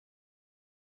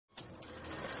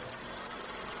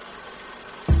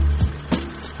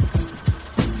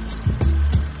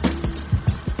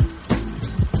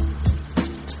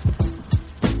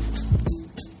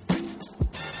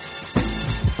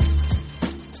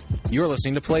You're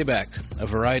listening to Playback, a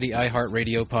Variety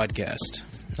iHeartRadio podcast.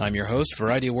 I'm your host,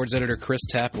 Variety Awards editor Chris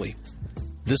Tapley.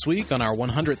 This week, on our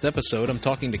 100th episode, I'm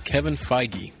talking to Kevin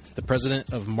Feige, the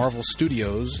president of Marvel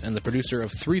Studios and the producer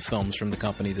of 3 films from the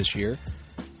company this year,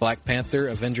 Black Panther,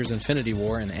 Avengers Infinity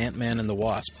War, and Ant-Man and the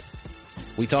Wasp.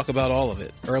 We talk about all of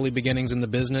it, early beginnings in the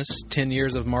business, 10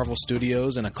 years of Marvel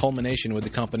Studios, and a culmination with the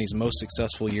company's most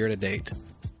successful year to date.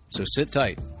 So sit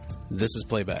tight. This is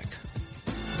Playback.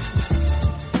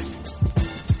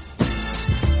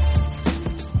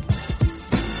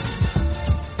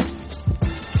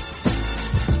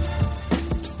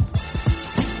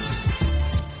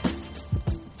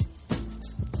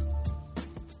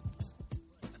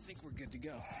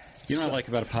 You know what I like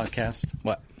about a podcast?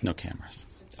 What? No cameras.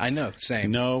 I know. Same.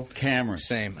 No cameras.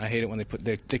 Same. I hate it when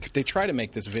they try to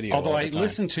make this video. Although I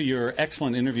listened to your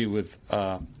excellent interview with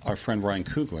our friend Ryan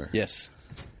Coogler. Yes.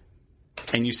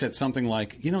 And you said something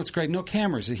like, "You know, it's great, no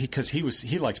cameras," because he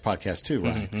likes podcasts too,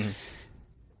 right? Mm-hmm.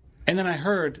 And then I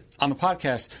heard on the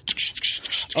podcast,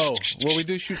 "Oh, well, we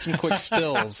do shoot some quick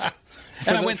stills."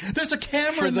 And I went, "There's a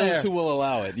camera for there." Those who will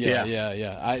allow it.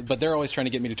 Yeah. But they're always trying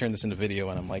to get me to turn this into video,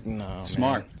 and I'm like, "No,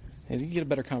 smart. Man. You get a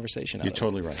better conversation out You're of it."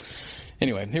 totally right.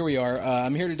 Anyway, here we are.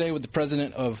 I'm here today with the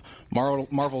president of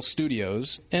Marvel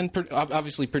Studios and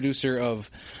obviously producer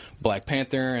of Black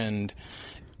Panther and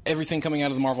everything coming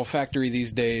out of the Marvel factory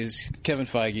these days, Kevin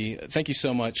Feige. Thank you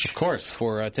so much, of course,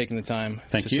 for taking the time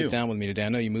to sit down with me today. I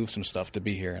know you moved some stuff to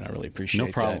be here, and I really appreciate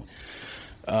No problem.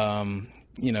 that.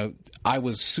 You know, I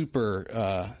was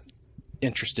super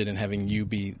interested in having you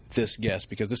be this guest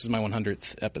because this is my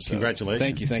 100th episode.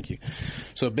 Congratulations. Thank you.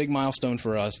 So a big milestone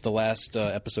for us, the last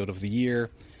episode of the year,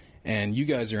 and you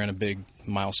guys are in a big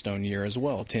milestone year as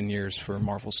well. 10 years for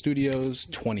Marvel Studios,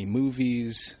 20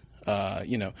 movies.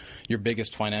 You know, your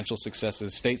biggest financial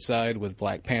successes stateside with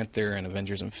Black Panther and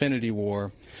Avengers Infinity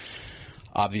War.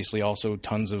 Obviously, also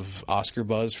tons of Oscar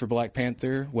buzz for Black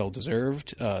Panther,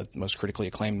 well-deserved. Most critically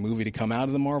acclaimed movie to come out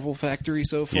of the Marvel factory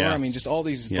so far. Yeah. I mean, just all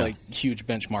these like huge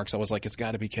benchmarks. I was like, it's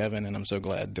got to be Kevin, and I'm so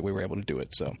glad that we were able to do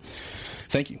it. So,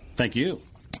 thank you. Thank you.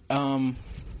 And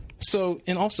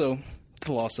also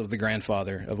the loss of the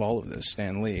grandfather of all of this,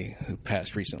 Stan Lee, who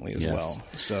passed recently as well.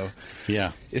 So,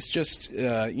 it's just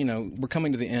you know, we're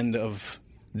coming to the end of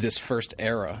this first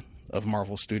era of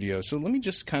Marvel Studios. So let me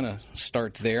just kind of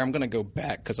start there. I'm going to go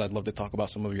back because I'd love to talk about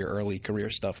some of your early career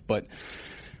stuff. But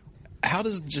how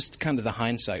does just kind of the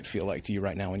hindsight feel like to you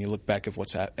right now when you look back at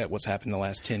what's happened in the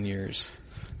last 10 years?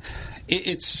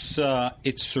 It's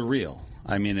surreal.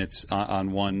 I mean, it's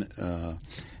on one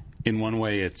in one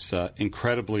way it's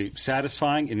incredibly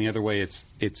satisfying. In the other way,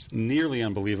 it's nearly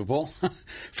unbelievable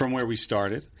from where we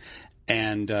started,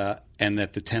 and that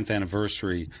the 10th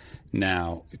anniversary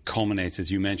now culminates, as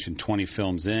you mentioned, 20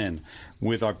 films in,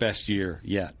 with our best year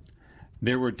yet.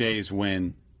 There were days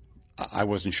when I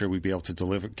wasn't sure we'd be able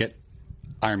to get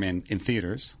Iron Man in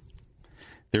theaters.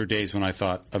 There were days when I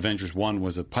thought Avengers 1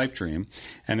 was a pipe dream,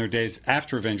 and there were days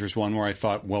after Avengers 1 where I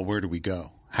thought, well, where do we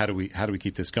go? How do we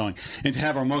keep this going? And to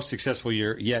have our most successful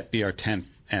year yet be our 10th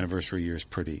anniversary year is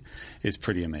pretty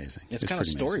amazing. It's kind of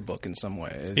storybook in some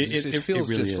way. It feels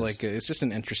really just is. like it's just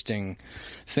an interesting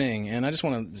thing. And I just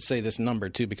want to say this number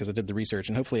too because I did the research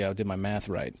and hopefully I did my math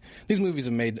right. These movies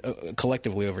have made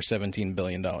collectively over $17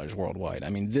 billion worldwide. I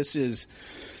mean, this is,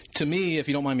 to me, if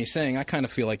you don't mind me saying, I kind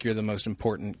of feel like you're the most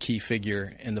important key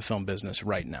figure in the film business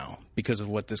right now because of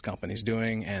what this company's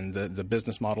doing and the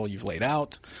business model you've laid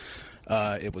out.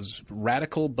 It was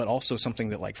radical, but also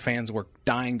something that like fans were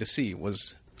dying to see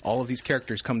was all of these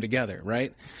characters come together,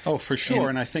 right? Oh, for sure.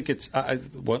 And I think it's,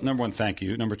 well, number one, thank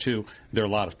you. Number two, there are a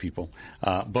lot of people,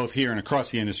 both here and across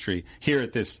the industry. Here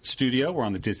at this studio, we're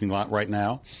on the Disney lot right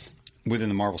now, within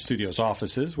the Marvel Studios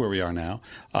offices, where we are now,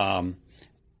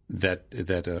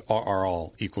 that are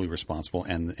all equally responsible,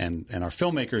 and our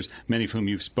filmmakers, many of whom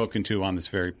you've spoken to on this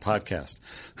very podcast,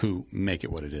 who make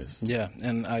it what it is. Yeah,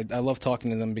 and I love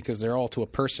talking to them because they're all to a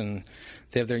person.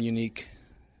 They have their unique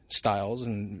styles,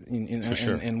 and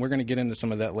we're going to get into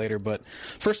some of that later. But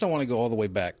first, I want to go all the way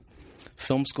back.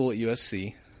 Film school at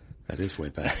USC. That is way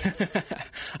back.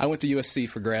 I went to USC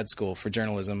for grad school for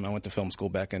journalism. I went to film school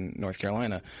back in North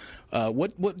Carolina.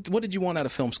 What did you want out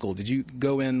of film school? Did you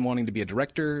go in wanting to be a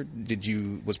director?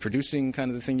 Was producing kind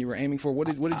of the thing you were aiming for? What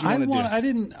did you want to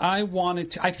do?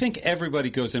 I think everybody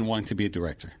goes in wanting to be a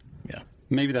director. Yeah.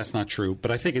 Maybe that's not true, but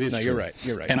I think it is true. You're right.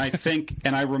 You're right.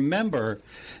 And I remember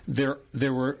there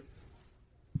were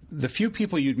the few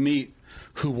people you'd meet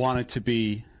who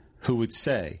would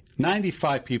say,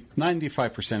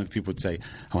 95% of the people would say,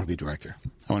 I want to be a director.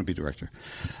 I want to be a director.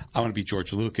 I want to be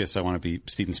George Lucas. I want to be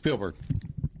Steven Spielberg.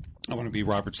 I want to be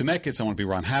Robert Zemeckis. I want to be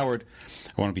Ron Howard.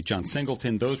 I want to be John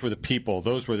Singleton. Those were the people.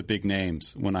 Those were the big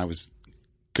names when I was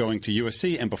going to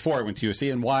USC and before I went to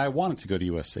USC and why I wanted to go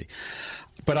to USC.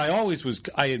 But I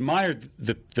admired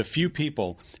the few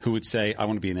people who would say, I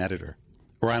want to be an editor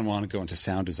or I want to go into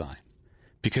sound design,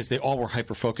 because they all were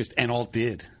hyper-focused and all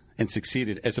did and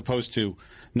succeeded, as opposed to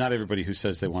not everybody who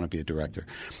says they want to be a director.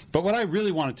 But what I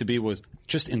really wanted to be was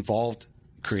just involved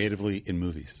creatively in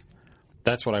movies.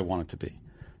 That's what I wanted to be.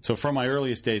 So from my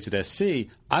earliest days at SC,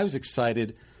 I was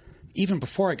excited, even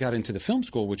before I got into the film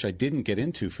school, which I didn't get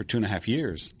into for 2.5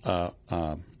 years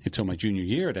until my junior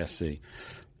year at SC.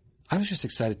 I was just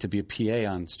excited to be a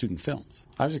PA on student films.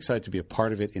 I was excited to be a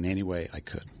part of it in any way I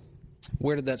could.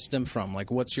 Where did that stem from?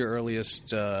 Like, what's your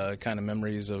earliest kind of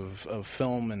memories of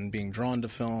film and being drawn to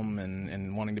film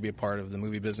and wanting to be a part of the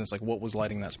movie business? Like, what was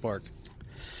lighting that spark?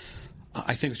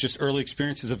 I think it's just early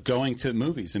experiences of going to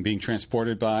movies and being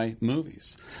transported by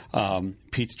movies.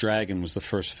 Pete's Dragon was the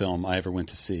first film I ever went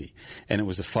to see, and it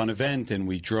was a fun event, and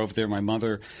we drove there. My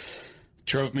mother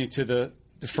drove me to the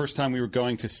first time we were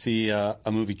going to see a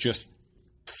movie just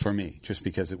for me, just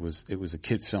because it was a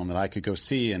kids' film that I could go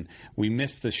see, and we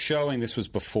missed the showing. This was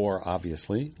before,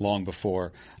 obviously, long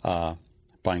before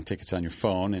buying tickets on your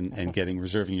phone and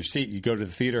reserving your seat. You go to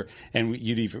the theater, and we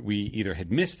either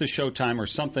had missed the showtime or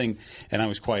something, and I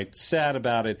was quite sad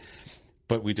about it.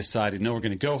 But we decided, no, we're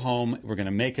going to go home. We're going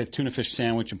to make a tuna fish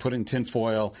sandwich and put it in tin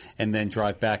foil, and then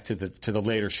drive back to the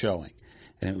later showing.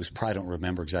 And it was I don't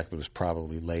remember exactly, but it was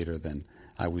probably later than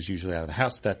I was usually out of the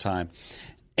house at that time.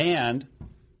 And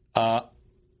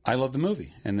I loved the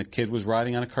movie, and the kid was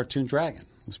riding on a cartoon dragon.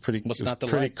 It was pretty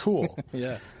cool.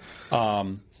 Yeah.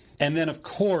 And then, of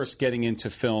course, getting into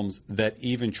films that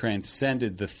even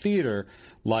transcended the theater,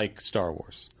 like Star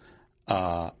Wars,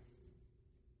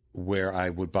 where I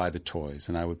would buy the toys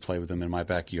and I would play with them in my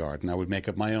backyard, and I would make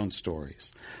up my own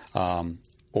stories,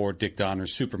 or Dick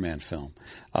Donner's Superman film,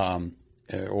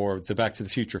 or the Back to the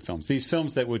Future films. These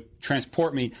films that would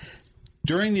transport me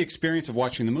during the experience of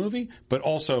watching the movie, but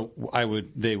also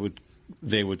they would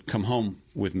come home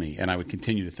with me, and I would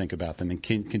continue to think about them and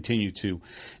continue to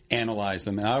analyze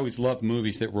them. And I always loved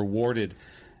movies that rewarded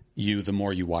you the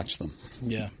more you watch them.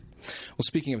 Yeah. Well,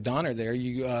 speaking of Donner there,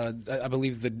 you I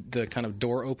believe the kind of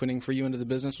door opening for you into the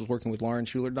business was working with Lauren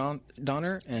Shuler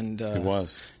Donner. And it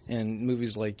was. And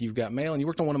movies like You've Got Mail, and you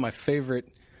worked on one of my favorite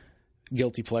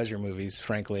guilty pleasure movies,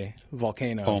 frankly,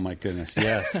 Volcano. Oh, my goodness,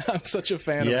 yes. I'm such a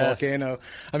fan of Volcano.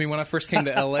 I mean, when I first came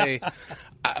to L.A.,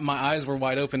 my eyes were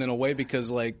wide open in a way,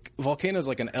 because, like, Volcano is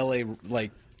like an L.A.,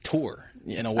 like, tour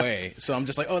in a way. So I'm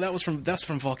just like, oh, that's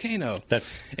from Volcano.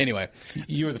 Anyway.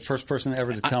 You were the first person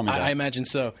ever to tell me that. I imagine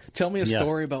so. Tell me a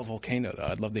story about Volcano, though.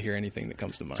 I'd love to hear anything that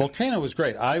comes to mind. Volcano was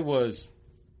great. I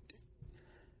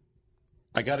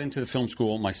got into the film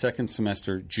school my second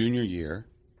semester, junior year,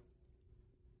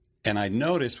 and I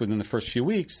noticed within the first few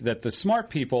weeks that the smart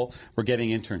people were getting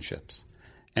internships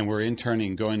and were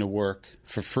interning, going to work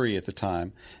for free at the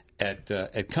time at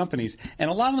companies.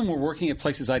 And a lot of them were working at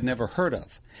places I'd never heard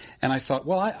of. And I thought,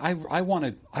 well, I want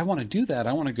to do that.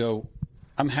 I want to go.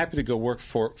 I'm happy to go work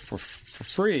for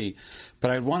free, but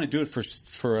I want to do it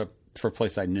for a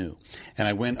place I knew. And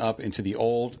I went up into the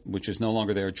old, which is no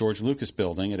longer there, George Lucas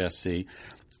building at SC,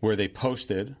 where they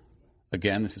posted.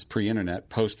 Again, this is pre-internet,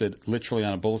 posted literally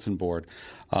on a bulletin board,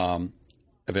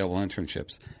 available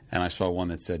internships. And I saw one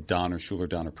that said Shuler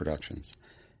Donner Productions.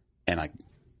 And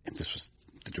this was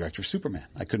the director of Superman.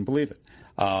 I couldn't believe it.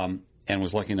 And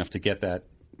was lucky enough to get that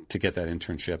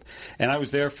internship. And I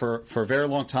was there for a very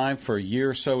long time, for a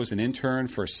year or so as an intern,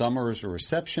 for a summer as a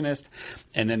receptionist.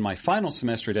 And then my final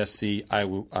semester at SC,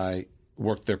 I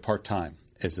worked there part-time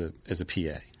as a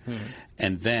PA. Mm-hmm.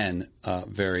 And then I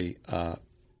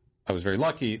was very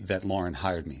lucky that Lauren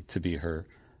hired me to be her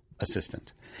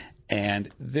assistant. And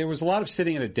there was a lot of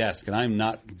sitting at a desk, and I'm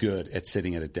not good at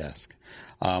sitting at a desk.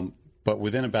 But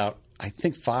within about, I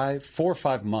think, 4 or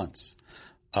 5 months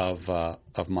of the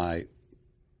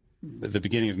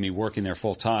beginning of me working there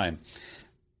full time,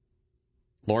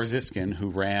 Laura Ziskin, who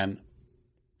ran,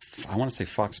 I want to say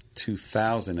Fox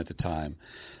 2000 at the time,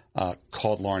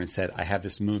 called Lauren and said, I have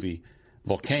this movie,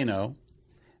 Volcano.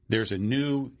 There's a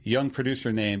new young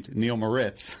producer named Neil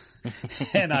Moritz,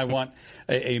 and I want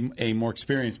a more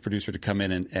experienced producer to come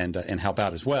in and help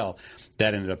out as well.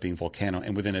 That ended up being Volcano.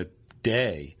 And within a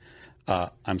day,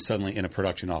 I'm suddenly in a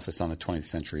production office on the 20th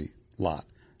Century lot,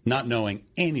 not knowing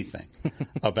anything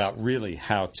about really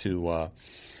how to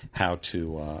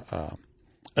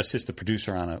assist a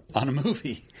producer on a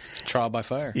movie. Trial by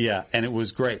fire. Yeah, and it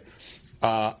was great.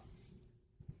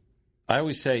 I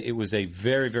always say it was a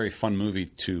very, very fun movie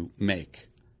to make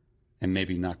and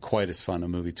maybe not quite as fun a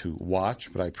movie to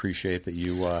watch, but I appreciate that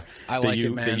you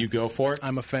that you go for it.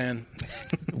 I'm a fan.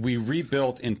 We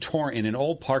rebuilt in an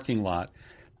old parking lot.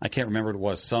 I can't remember what it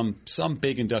was. Some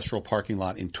big industrial parking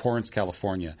lot in Torrance,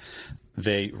 California.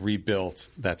 They rebuilt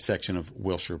that section of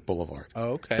Wilshire Boulevard.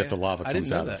 Oh, okay. That the lava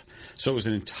comes out of. So it was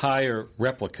an entire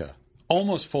replica,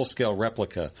 almost full-scale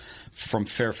replica, from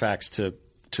Fairfax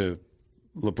to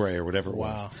La Brea or whatever it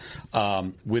was,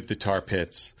 with the tar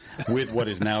pits, with what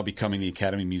is now becoming the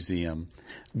Academy Museum,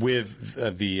 with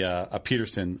the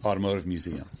Peterson Automotive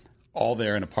Museum, all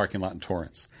there in a parking lot in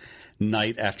Torrance,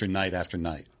 night after night after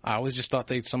night. I always just thought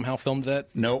they somehow filmed that.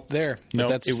 Nope. There.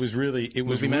 Nope. It was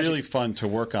really fun to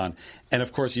work on. And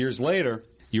of course, years later,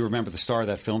 you remember the star of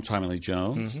that film, Tommy Lee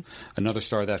Jones, another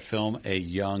star of that film, a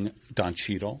young Don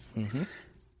Cheadle,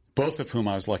 both of whom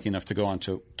I was lucky enough to go on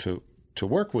to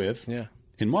work with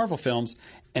in Marvel films,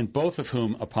 and both of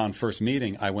whom, upon first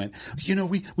meeting, I went,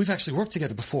 we've actually worked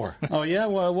together before. Oh, yeah?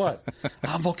 Well, what?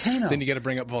 Volcano. Then you got to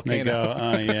bring up Volcano. They go,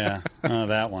 oh, yeah. Oh,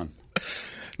 that one.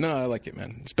 No, I like it,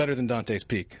 man. It's better than Dante's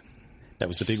Peak. That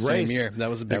was the big race. Same year. That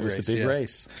was a big race. That was the big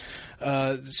race.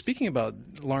 Speaking about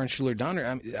Lawrence Schuler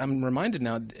Donner, I'm reminded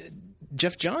now,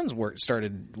 Jeff Johns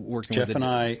started working with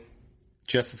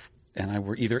Jeff and I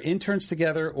were either interns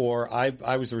together, or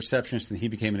I was the receptionist and he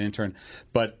became an intern.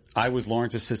 But I was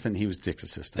Lauren's assistant and he was Dick's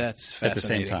assistant. That's fascinating. At the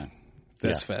same time.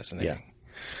 That's fascinating.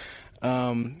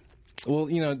 Yeah.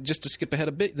 Well, just to skip ahead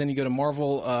a bit, then you go to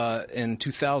Marvel in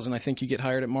 2000. I think you get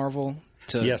hired at Marvel.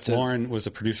 Lauren was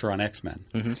a producer on X-Men,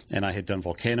 and I had done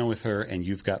Volcano with her and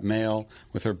You've Got Mail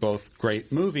with her, both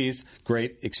great movies,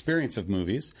 great experience of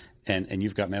movies, and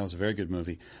You've Got Mail is a very good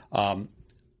movie,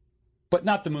 but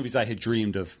not the movies I had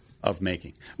dreamed of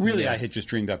making. Really, I had just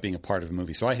dreamed about being a part of a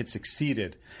movie, so I had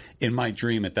succeeded in my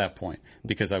dream at that point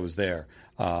because I was there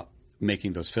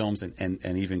making those films,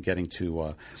 and even getting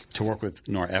to work with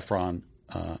Nora Ephron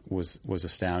was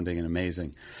astounding and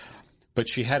amazing. But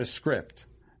she had a script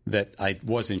that I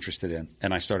was interested in,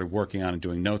 and I started working on and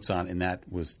doing notes on, and that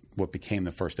was what became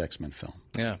the first X-Men film.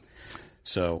 Yeah.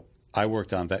 So I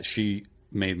worked on that. She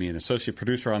made me an associate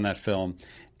producer on that film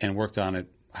and worked on it,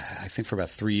 I think, for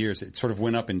about 3 years. It sort of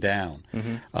went up and down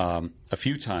a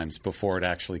few times before it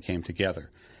actually came together.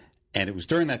 And it was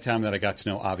during that time that I got to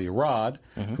know Avi Arad,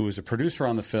 who was a producer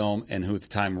on the film and who at the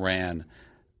time ran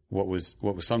what was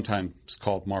sometimes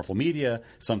called Marvel Media,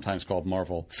 sometimes called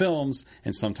Marvel Films,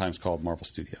 and sometimes called Marvel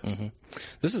Studios.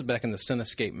 This is back in the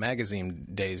Cinescape magazine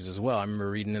days as well. I remember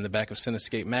reading in the back of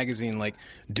Cinescape magazine, like,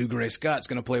 Dougray Scott's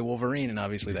going to play Wolverine, and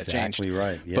obviously that changed. Exactly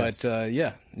right, yes.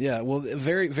 But, well,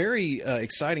 very, very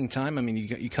exciting time. I mean,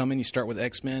 you come in, you start with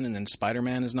X-Men, and then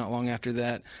Spider-Man is not long after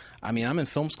that. I mean, I'm in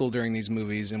film school during these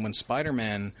movies, and when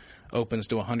Spider-Man opens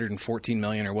to $114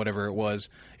 million or whatever it was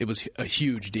a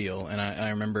huge deal, and I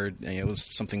remember it was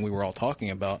something we were all talking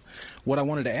about. What I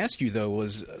wanted to ask you, though,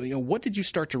 was what did you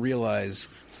start to realize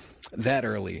that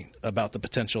early about the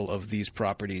potential of these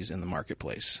properties in the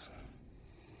marketplace?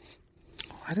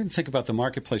 I didn't think about the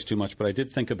marketplace too much, but I did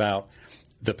think about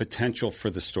the potential for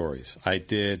the stories. I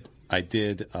did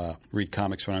read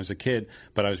comics when I was a kid,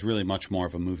 but I was really much more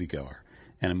of a moviegoer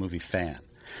and a movie fan.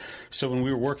 So when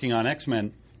we were working on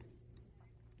X-Men,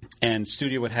 and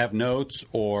studio would have notes,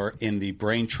 or in the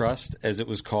brain trust, as it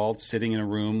was called, sitting in a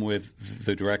room with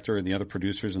the director and the other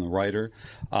producers and the writer,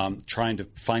 trying to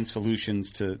find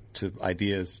solutions to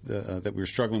ideas that we were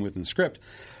struggling with in the script,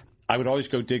 I would always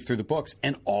go dig through the books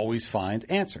and always find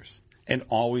answers and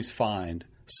always find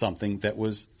something that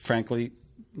was, frankly,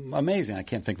 amazing. I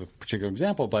can't think of a particular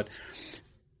example, but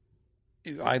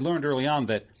I learned early on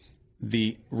that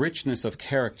the richness of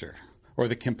character, or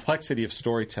the complexity of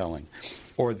storytelling,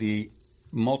 or the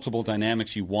multiple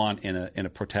dynamics you want in a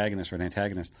protagonist or an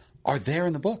antagonist are there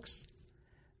in the books.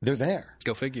 They're there.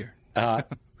 Go figure.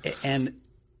 And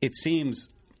it seems,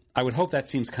 I would hope that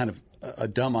seems kind of a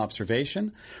dumb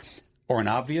observation or an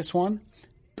obvious one,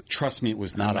 but trust me, it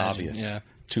was not obvious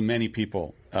to many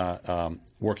people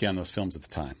working on those films at the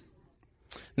time.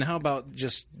 Now, how about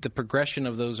just the progression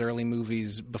of those early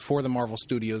movies before the Marvel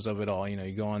Studios of it all?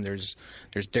 You go on, there's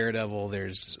Daredevil,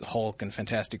 there's Hulk and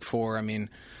Fantastic Four. I mean,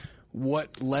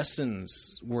 what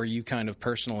lessons were you kind of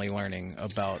personally learning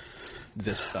about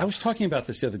this stuff? I was talking about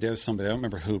this the other day with somebody, I don't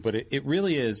remember who, but it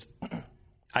really is,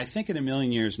 I think in a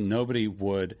million years, nobody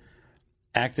would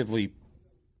actively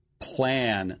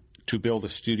plan to build a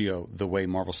studio the way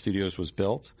Marvel Studios was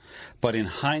built. But in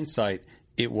hindsight,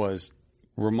 it was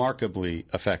remarkably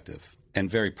effective and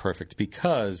very perfect,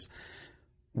 because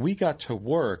we got to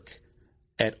work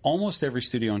at almost every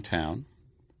studio in town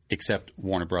except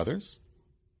Warner Brothers,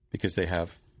 because they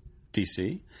have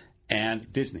DC,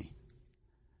 and Disney.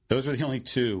 Those were the only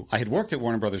two. I had worked at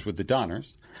Warner Brothers with the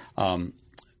Donners,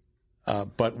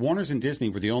 but Warner's and Disney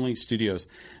were the only studios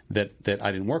that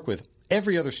I didn't work with.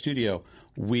 Every other studio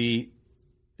we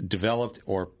developed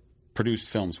or produced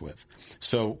films with.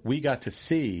 So we got to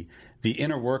see the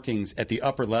inner workings at the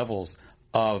upper levels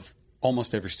of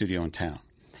almost every studio in town,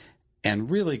 and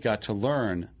really got to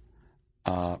learn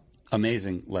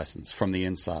amazing lessons from the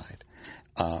inside,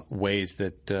 ways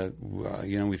that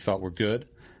we thought were good,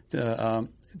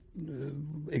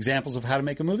 examples of how to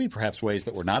make a movie, perhaps ways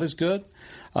that were not as good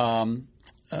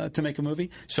to make a movie.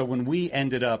 So when we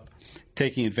ended up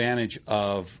taking advantage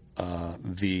of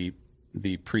the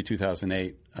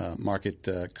pre-2008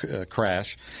 market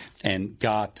crash and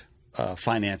got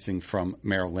financing from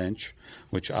Merrill Lynch,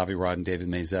 which Avi Rod and David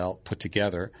Maisel put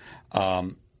together,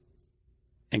 and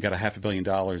got $500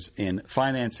 million in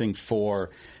financing for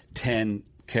 10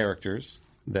 characters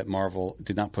that Marvel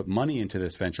did not put money into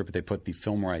this venture, but they put the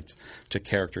film rights to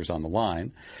characters on the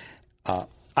line.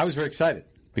 I was very excited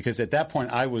because at that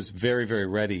point I was very, very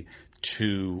ready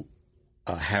to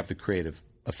have the creative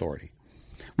authority.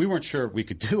 We weren't sure we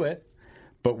could do it,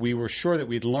 but we were sure that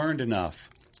we'd learned enough,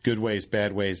 good ways,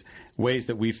 bad ways, ways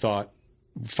that we thought,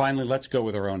 finally, let's go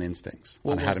with our own instincts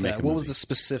on how to make a movie. What was the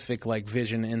specific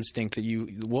vision, instinct that you?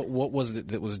 What was it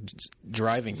that was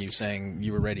driving you, saying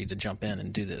you were ready to jump in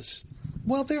and do this?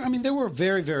 Well, there were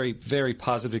very, very, very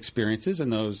positive experiences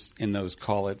in those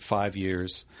call it 5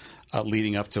 years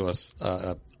leading up to us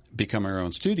becoming our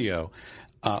own studio,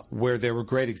 where there were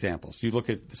great examples. You look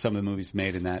at some of the movies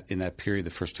made in that period,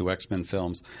 the first 2 X-Men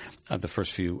films, the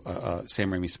first few Sam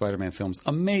Raimi Spider-Man films,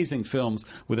 amazing films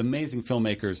with amazing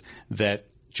filmmakers that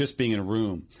just being in a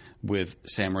room with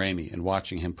Sam Raimi and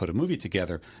watching him put a movie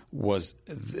together was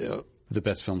the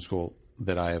best film school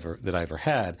that I ever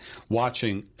had.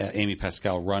 Watching Amy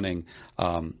Pascal running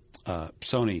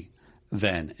Sony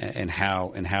then, and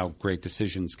how great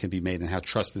decisions can be made and how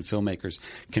trusted filmmakers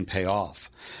can pay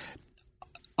off.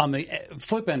 On the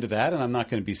flip end of that, and I'm not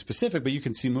going to be specific, but you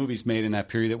can see movies made in that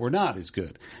period that were not as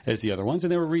good as the other ones,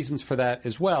 and there were reasons for that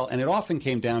as well. And it often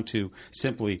came down to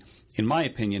simply, in my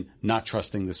opinion, not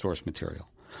trusting the source material,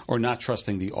 or not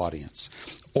trusting the audience,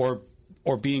 or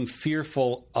being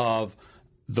fearful of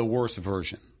the worst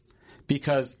version.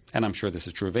 Because, and I'm sure this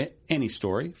is true of any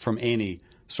story from any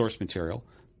source material,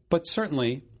 but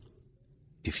certainly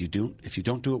if you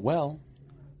don't do it well,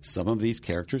 some of these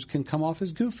characters can come off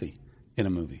as goofy in a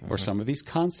movie, or some of these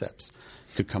concepts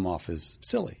could come off as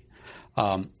silly.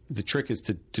 The trick is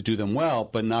to do them well,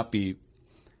 but not be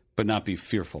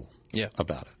fearful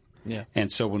about it. Yeah.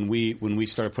 And so when we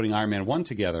started putting Iron Man 1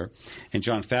 together, and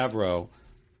Jon Favreau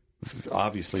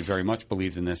obviously very much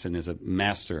believed in this and is a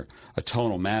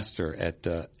tonal master at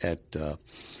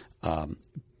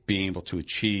being able to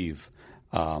achieve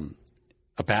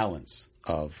a balance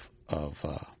of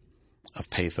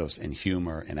pathos and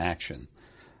humor and action.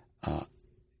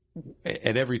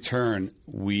 At every turn,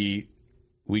 we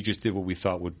just did what we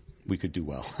thought we could do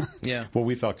well. Yeah, what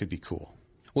we thought could be cool.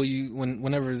 Well, when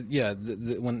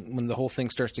the whole thing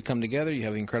starts to come together, you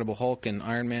have the Incredible Hulk and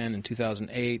Iron Man in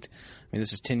 2008. I mean,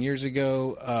 this is 10 years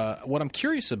ago. What I'm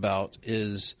curious about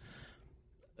is,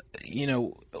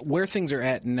 where things are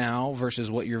at now versus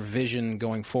what your vision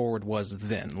going forward was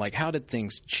then. Like, how did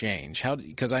things change?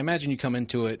 Because I imagine you come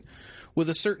into it with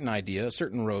a certain idea, a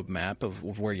certain roadmap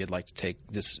of where you'd like to take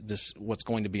this what's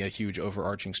going to be a huge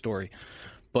overarching story.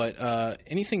 But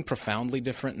anything profoundly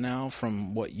different now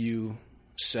from what you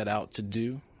set out to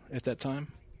do at that time?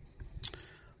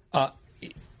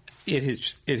 It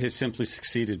has simply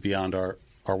succeeded beyond our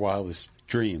wildest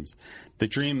dreams. The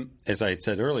dream, as I had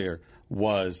said earlier,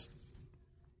 was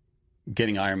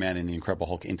getting Iron Man and the Incredible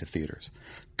Hulk into theaters.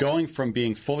 Going from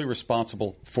being fully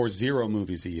responsible for 0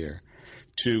 movies a year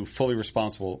to fully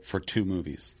responsible for 2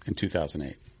 movies in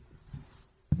 2008.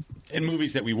 And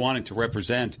movies that we wanted to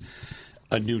represent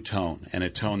a new tone, and a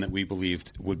tone that we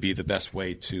believed would be the best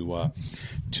way to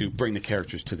bring the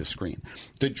characters to the screen.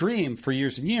 The dream for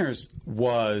years and years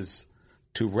was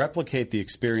to replicate the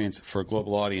experience for a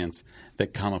global audience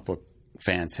that comic book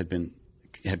fans had been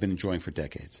enjoying for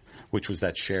decades, which was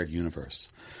that shared universe,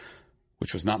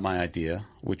 which was not my idea,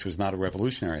 which was not a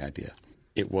revolutionary idea.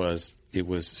 It was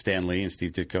Stan Lee and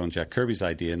Steve Ditko and Jack Kirby's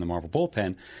idea in the Marvel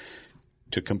Bullpen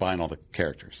to combine all the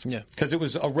characters. Yeah. Because it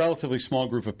was a relatively small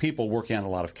group of people working on a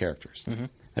lot of characters. Mm-hmm.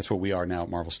 That's what we are now at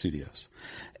Marvel Studios.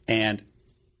 And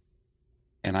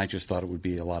I just thought it would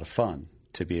be a lot of fun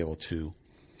to be able to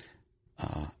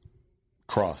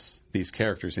cross these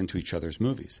characters into each other's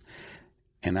movies.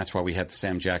 And that's why we had the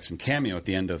Sam Jackson cameo at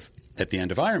the end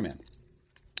of Iron Man.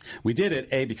 We did it,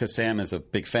 A, because Sam is a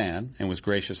big fan and was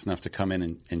gracious enough to come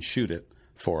in and shoot it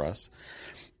for us.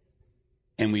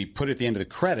 And we put it at the end of the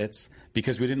credits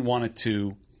because we didn't want it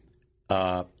to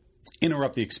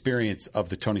interrupt the experience of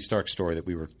the Tony Stark story that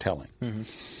we were telling. Mm-hmm.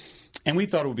 And we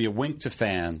thought it would be a wink to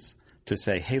fans to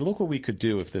say, hey, look what we could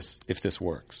do if this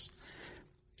works.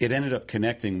 It ended up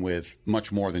connecting with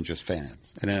much more than just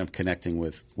fans. It ended up connecting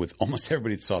with almost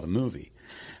everybody that saw the movie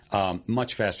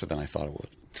much faster than I thought it would.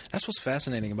 That's what's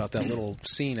fascinating about that little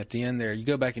scene at the end there. You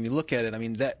go back and you look at it. I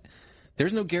mean,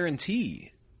 there's no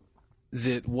guarantee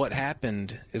that what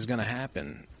happened is going to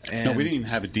happen. And no, we didn't even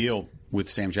have a deal with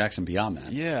Sam Jackson beyond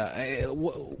that. Yeah.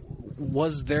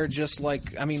 Was there just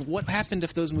what happened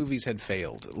if those movies had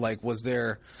failed? Like, was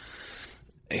there,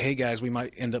 hey, guys, we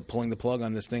might end up pulling the plug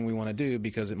on this thing we want to do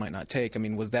because it might not take? I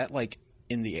mean, was that,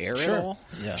 in the air at all?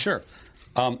 Yeah. Sure.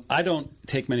 I don't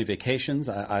take many vacations.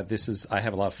 I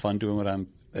have a lot of fun doing what I'm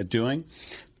doing.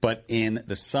 But in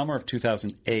the summer of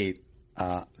 2008,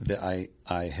 I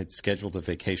had scheduled a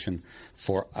vacation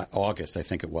for August, I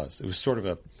think it was. It was sort of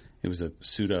a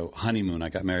pseudo honeymoon. I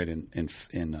got married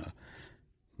in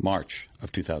March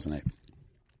of 2008.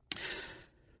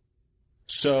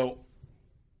 So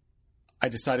I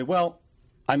decided, well,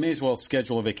 I may as well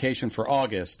schedule a vacation for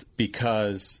August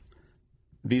because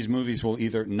these movies will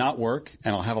either not work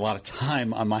and I'll have a lot of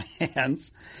time on my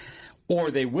hands, or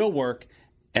they will work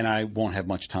and I won't have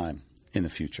much time in the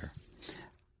future.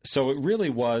 So it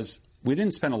really was, we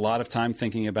didn't spend a lot of time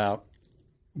thinking about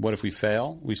what if we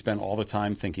fail. We spent all the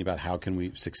time thinking about how can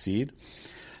we succeed.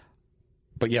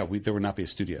 But yeah, there would not be a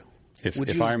studio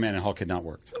if Iron Man and Hulk had not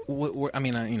worked. I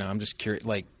mean, I'm just curious,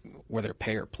 were there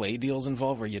pay or play deals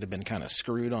involved where you'd have been kind of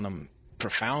screwed on a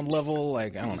profound level? I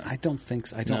don't know. I don't think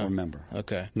so. I don't remember.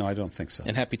 Okay. No, I don't think so.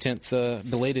 And happy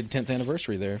belated 10th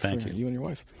anniversary there for you and your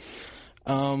wife.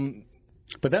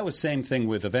 But that was the same thing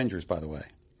with Avengers, by the way.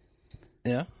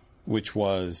 Yeah. Which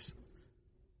was,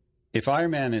 if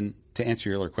Iron Man and, to answer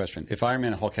your earlier question, if Iron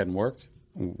Man and Hulk hadn't worked,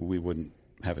 we wouldn't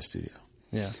have a studio.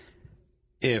 Yeah.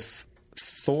 If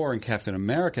Thor and Captain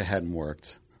America hadn't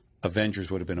worked,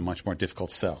 Avengers would have been a much more difficult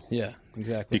sell. Yeah,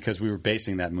 exactly. Because we were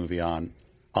basing that movie on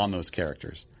those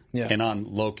characters. Yeah. And on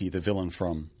Loki, the villain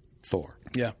from Thor.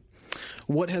 Yeah.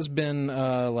 What has been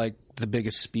the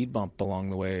biggest speed bump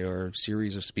along the way, or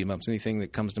series of speed bumps? Anything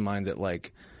that comes to mind that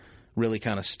really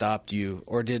kind of stopped you,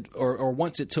 or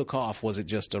once it took off, was it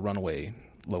just a runaway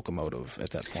locomotive at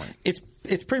that point?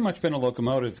 It's pretty much been a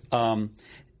locomotive, and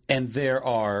there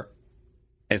are,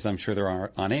 as I'm sure there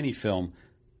are on any film,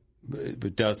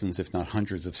 dozens, if not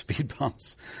hundreds, of speed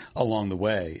bumps along the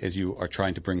way as you are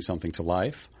trying to bring something to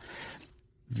life.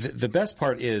 The best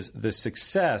part is the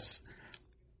success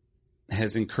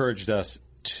has encouraged us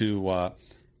to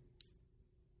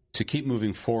keep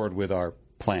moving forward with our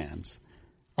plans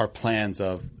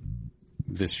of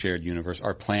this shared universe,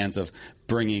 our plans of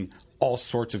bringing all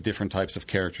sorts of different types of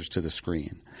characters to the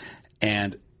screen.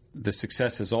 And the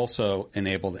success has also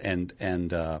enabled and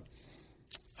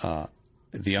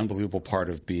the unbelievable part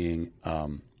of being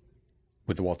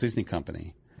with the Walt Disney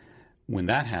Company, when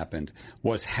that happened,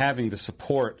 was having the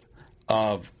support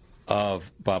of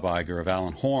Bob Iger, of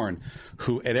Alan Horn,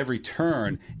 who at every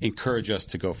turn encourage us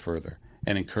to go further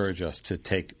and encourage us to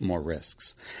take more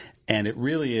risks. And it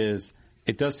really is,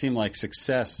 it does seem like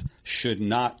success should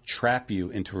not trap you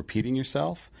into repeating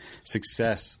yourself.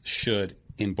 Success should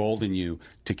embolden you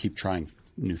to keep trying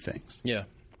new things. Yeah.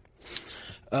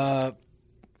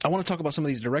 I want to talk about some of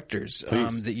these directors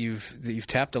that you've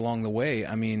tapped along the way.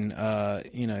 I mean,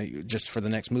 just for the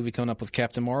next movie coming up with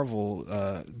Captain Marvel,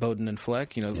 Bowden and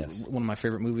Fleck. Yes. One of my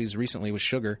favorite movies recently was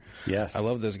Sugar. Yes, I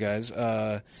love those guys.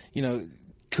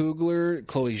 Coogler,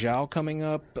 Chloe Zhao coming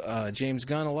up, James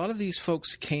Gunn. A lot of these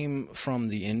folks came from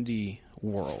the indie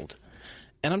world,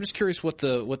 and I'm just curious what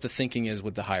the thinking is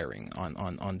with the hiring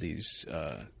on these.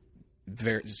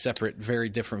 Very separate, very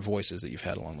different voices that you've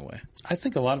had along the way. I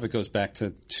think a lot of it goes back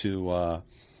to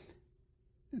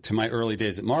my early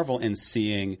days at Marvel and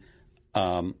seeing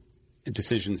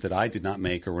decisions that I did not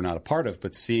make or were not a part of,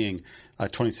 but seeing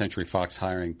 20th Century Fox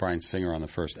hiring Bryan Singer on the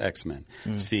first X-Men,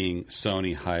 seeing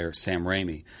Sony hire Sam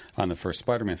Raimi on the first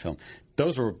Spider-Man film.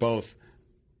 Those were both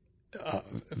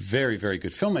very, very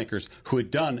good filmmakers who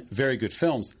had done very good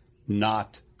films,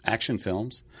 not action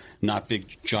films, not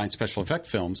big, giant special effect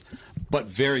films, but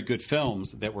very good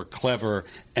films that were clever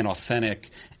and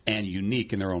authentic and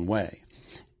unique in their own way.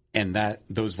 And that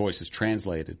those voices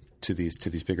translated to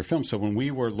these bigger films. So when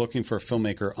we were looking for a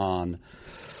filmmaker on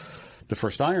the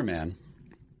first Iron Man,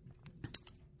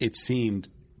 it seemed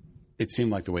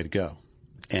like the way to go.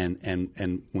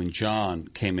 and when John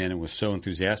came in and was so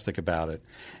enthusiastic about it,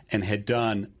 and had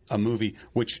done a movie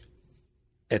which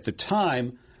at the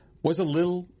time was a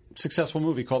little successful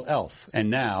movie called Elf, and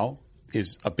now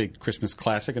is a big Christmas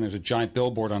classic, and there's a giant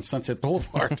billboard on Sunset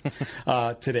Boulevard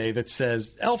today that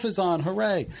says "Elf is on,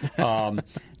 hooray!" And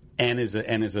is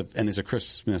a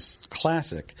Christmas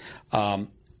classic. But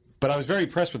I was very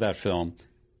impressed with that film.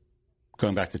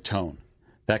 Going back to tone,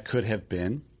 that could have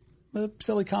been a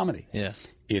silly comedy. Yeah,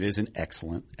 it is an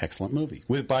excellent movie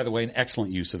with, by the way, an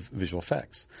excellent use of visual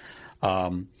effects.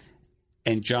 And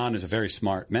John is a very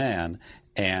smart man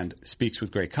and speaks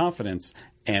with great confidence.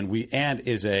 And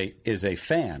is a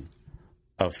fan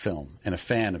of film and a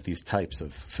fan of these types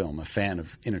of film, a fan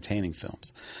of entertaining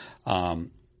films,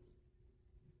 and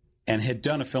had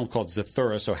done a film called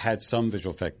Zathura, so had some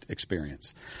visual effect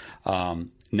experience.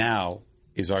 Now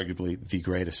is arguably the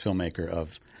greatest filmmaker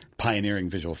of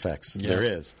pioneering visual effects there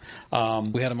is.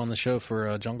 We had him on the show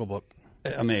for Jungle Book.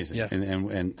 Amazing, yeah.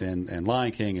 and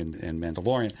Lion King and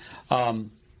Mandalorian.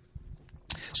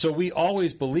 So we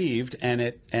always believed, and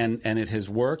it has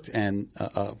worked, and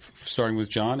starting with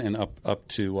John and up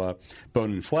to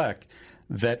Bone and Fleck,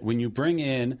 that when you bring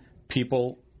in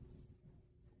people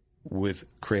with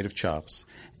creative chops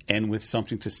and with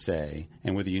something to say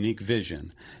and with a unique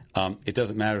vision, it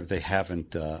doesn't matter if they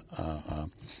haven't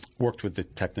worked with the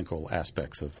technical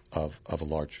aspects of a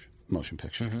large motion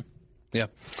picture. Mm-hmm. Yeah.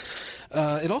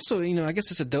 It also, I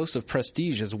guess it's a dose of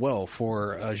prestige as well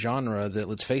for a genre that,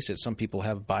 let's face it, some people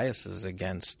have biases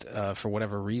against for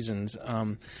whatever reasons.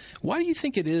 Why do you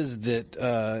think it is that,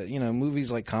 movies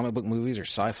like comic book movies or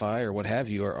sci-fi or what have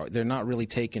you, they're not really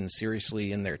taken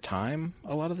seriously in their time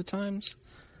a lot of the times?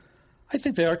 I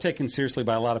think they are taken seriously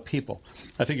by a lot of people.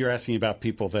 I think you're asking about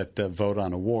people that vote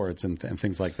on awards and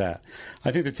things like that.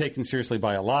 I think they're taken seriously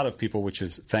by a lot of people, which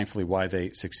is thankfully why they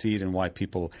succeed and why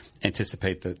people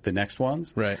anticipate the next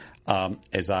ones. Right.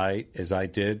 As I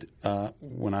did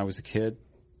when I was a kid,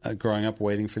 growing up,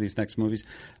 waiting for these next movies,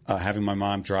 having my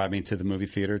mom drive me to the movie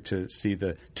theater to see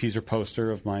the teaser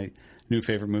poster of my new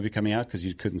favorite movie coming out because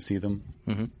you couldn't see them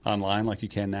online like you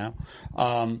can now.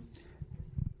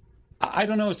 I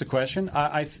don't know is the question.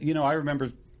 I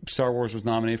remember Star Wars was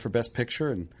nominated for Best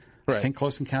Picture, and right. I think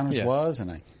Close Encounters was,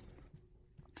 and I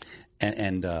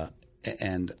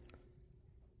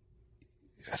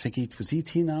think was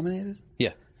E.T. nominated.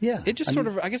 Yeah. Yeah. It just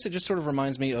I guess it just sort of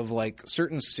reminds me of like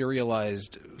certain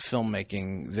serialized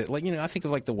filmmaking that, like, I think of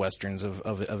like the Westerns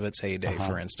of its heyday,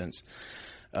 for instance,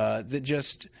 that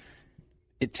just.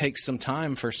 It takes some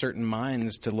time for certain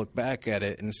minds to look back at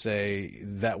it and say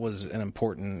that was an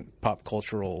important pop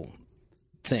cultural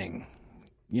thing.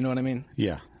 You know what I mean?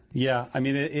 Yeah. Yeah. I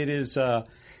mean, it is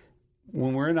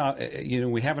when we're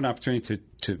in we have an opportunity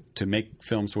to make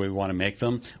films the way we want to make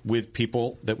them with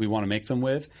people that we want to make them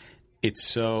with. It's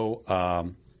so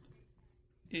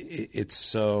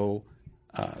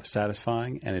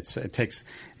satisfying, and it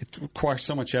requires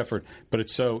so much effort, but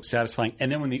it's so satisfying.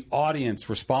 And then when the audience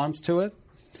responds to it,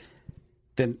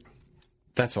 then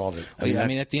that's all that. I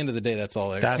mean, at the end of the day, that's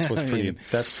all. That's what's pretty.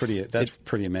 That's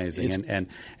pretty amazing. And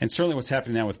certainly what's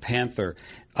happening now with Panther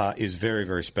is very,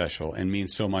 very special and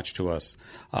means so much to us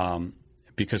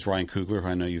because Ryan Coogler, who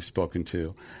I know you've spoken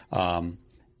to, and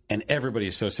everybody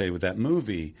associated with that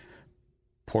movie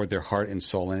poured their heart and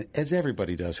soul in it, as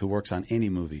everybody does who works on any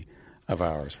movie of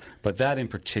ours. But that in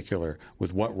particular,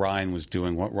 with what Ryan was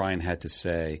doing, what Ryan had to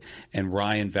say, and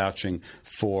Ryan vouching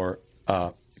for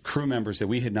crew members that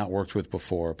we had not worked with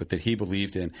before, but that he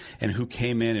believed in, and who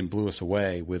came in and blew us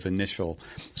away with initial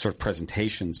sort of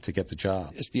presentations to get the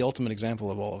job. It's the ultimate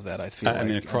example of all of that, I feel. I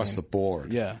mean, across the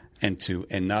board. Yeah.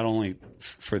 And not only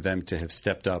for them to have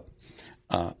stepped up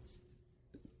to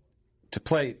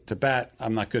bat,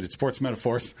 I'm not good at sports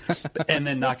metaphors, and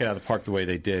then knock it out of the park the way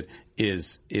they did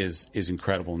is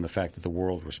incredible, in the fact that the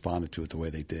world responded to it the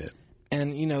way they did.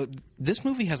 And, this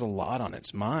movie has a lot on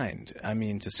its mind. I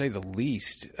mean, to say the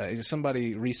least.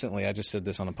 Somebody recently, I just said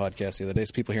this on a podcast the other day,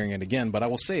 so people hearing it again, but I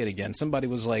will say it again. Somebody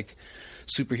was like,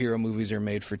 superhero movies are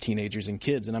made for teenagers and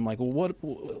kids. And I'm like, well,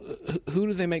 who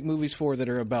do they make movies for that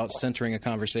are about centering a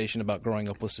conversation about growing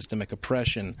up with systemic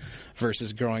oppression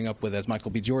versus growing up with, as Michael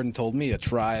B. Jordan told me, a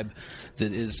tribe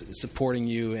that is supporting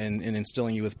you and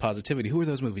instilling you with positivity? Who are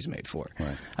those movies made for?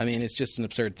 Right. I mean, it's just an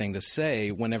absurd thing to say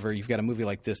whenever you've got a movie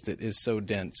like this that is so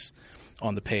dense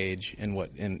on the page and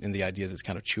in the ideas it's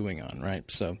kind of chewing on, right?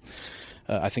 So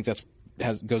I think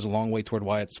goes a long way toward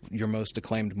why it's your most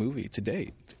acclaimed movie to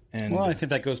date. And I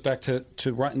think that goes back to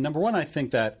number one. I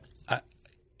think that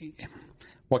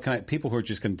people who are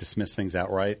just going to dismiss things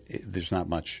outright, there's not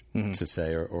much to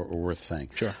say or worth saying.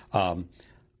 Sure.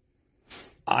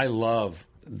 I love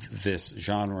this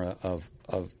genre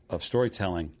of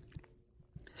storytelling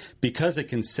because it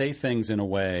can say things in a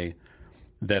way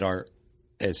that are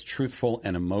as truthful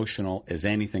and emotional as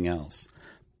anything else.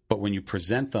 But when you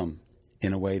present them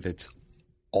in a way that's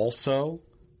also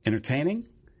entertaining,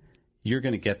 you're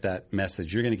going to get that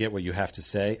message. You're going to get what you have to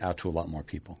say out to a lot more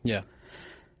people. Yeah.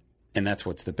 And that's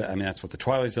what's that's what the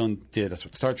Twilight Zone did. That's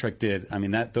what Star Trek did. I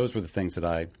mean, those were the things that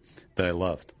I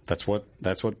loved. That's what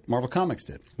Marvel Comics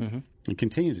did and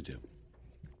continue to do.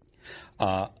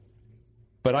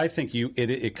 But I think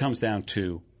it comes down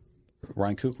to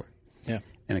Ryan Coogler. Yeah.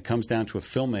 And it comes down to a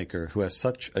filmmaker who has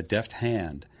such a deft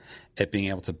hand at being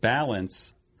able to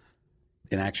balance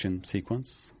an action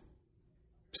sequence,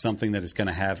 something that is going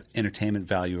to have entertainment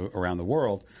value around the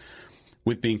world,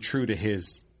 with being true to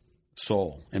his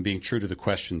soul and being true to the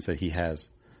questions that he has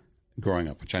growing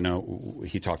up, which I know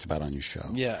he talked about on your show.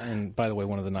 Yeah, and by the way,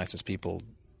 one of the nicest people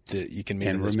that you can meet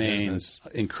in this remains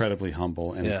business. Incredibly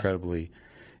humble and incredibly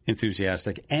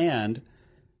enthusiastic. And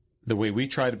the way we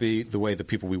try to be, the way the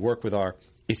people we work with are,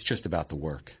 it's just about the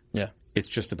work. Yeah. It's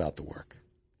just about the work.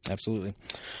 Absolutely.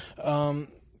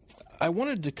 I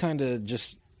wanted to kind of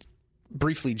just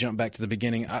briefly jump back to the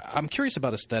beginning. I'm curious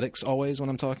about aesthetics always when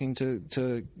I'm talking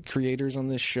to creators on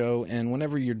this show, and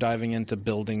whenever you're diving into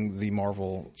building the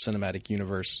Marvel Cinematic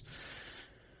Universe,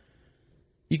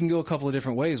 you can go a couple of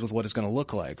different ways with what it's going to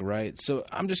look like, right? So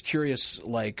I'm just curious,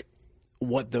 like,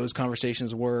 what those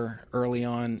conversations were early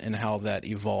on and how that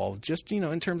evolved, just,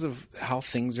 in terms of how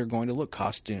things are going to look,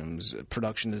 costumes,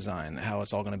 production design, how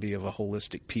it's all going to be of a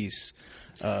holistic piece.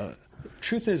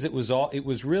 Truth is, it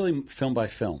was really film by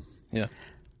film. Yeah.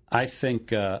 I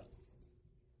think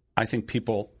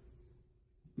people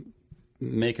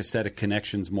make aesthetic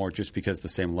connections more just because the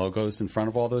same logo's in front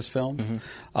of all those films.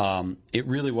 It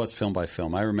really was film by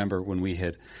film. I remember when we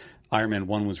had Iron Man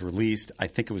 1 was released. I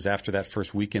think it was after that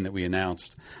first weekend that we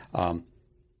announced Iron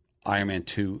Man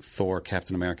 2, Thor,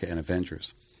 Captain America, and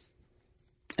Avengers.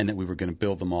 And that we were going to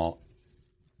build them all,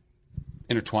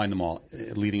 intertwine them all,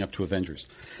 leading up to Avengers.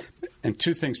 And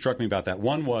two things struck me about that.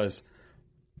 One was,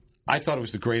 I thought it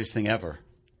was the greatest thing ever.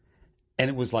 And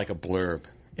it was like a blurb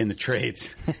in the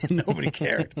trades. Nobody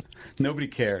cared. Nobody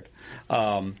cared.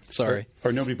 Sorry.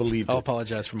 Or nobody believed it. I'll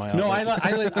apologize for my No,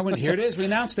 I went, here it is. We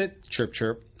announced it. Chirp,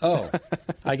 chirp. Oh,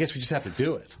 I guess we just have to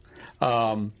do it.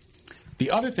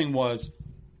 The other thing was,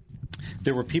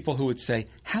 there were people who would say,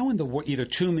 how in the world, either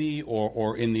to me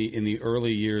or in the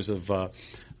early years of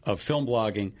film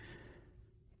blogging,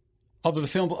 although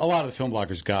a lot of the film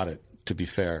bloggers got it, to be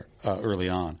fair, early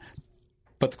on.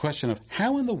 But the question of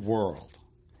how in the world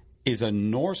is a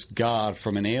Norse god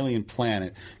from an alien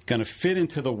planet going to fit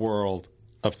into the world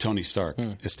of Tony Stark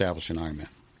establishing Iron Man?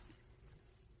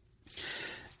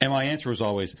 And my answer was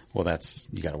always, well,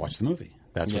 you got to watch the movie.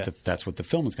 That's what the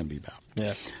film is going to be about.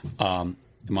 Yeah.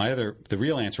 The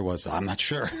real answer was, I'm not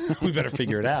sure. We better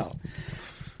figure it out.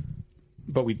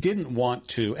 But we didn't want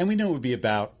to, and we knew it would be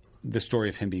about the story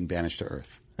of him being banished to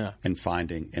Earth and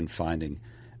finding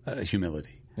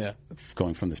humility. Yeah.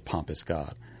 Going from this pompous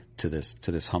god to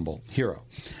this humble hero.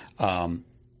 But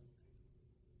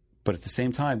at the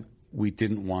same time, we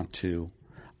didn't want to.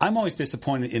 I'm always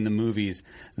disappointed in the movies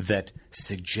that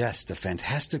suggest a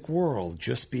fantastic world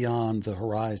just beyond the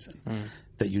horizon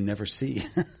that you never see.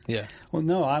 Yeah. Well,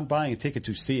 no, I'm buying a ticket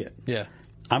to see it. Yeah.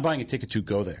 I'm buying a ticket to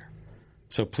go there.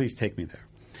 So please take me there.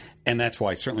 And that's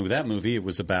why, certainly with that movie, it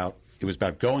was about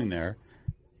going there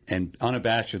and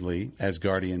unabashedly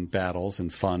Asgardian battles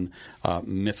and fun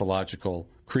mythological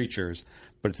creatures,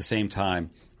 but at the same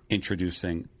time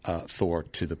introducing Thor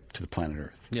to the planet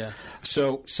Earth. Yeah.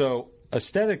 So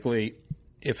aesthetically,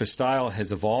 if a style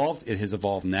has evolved, it has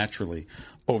evolved naturally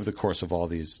over the course of all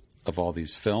these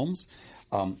films,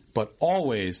 but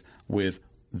always with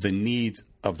the needs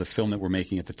of the film that we're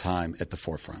making at the time at the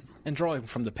forefront. And drawing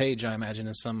from the page, I imagine,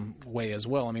 in some way as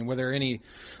well. I mean, were there any...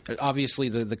 Obviously,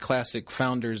 the classic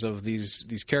founders of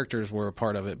these characters were a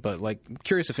part of it, but, like, I'm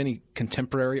curious if any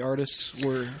contemporary artists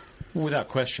were... Without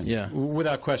question. Yeah.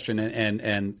 Without question.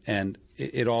 And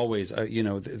it always...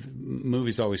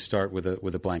 movies always start with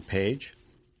a blank page.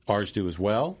 Ours do as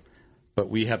well. But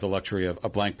we have the luxury of a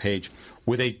blank page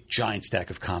with a giant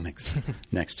stack of comics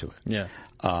next to it. Yeah.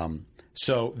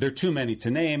 So there are too many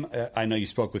to name. I know you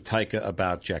spoke with Taika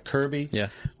about Jack Kirby,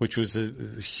 which was a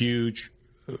huge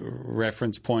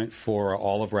reference point for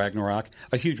all of Ragnarok,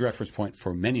 a huge reference point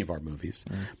for many of our movies,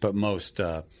 but most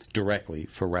directly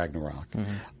for Ragnarok.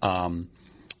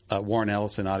 Warren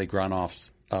Ellis and Adi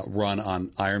Granoff's run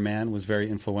on Iron Man was very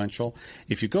influential.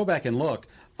 If you go back and look,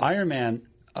 Iron Man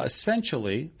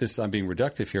essentially, I'm being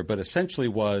reductive here, but essentially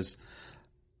was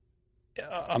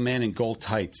a man in gold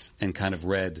tights and kind of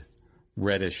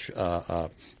reddish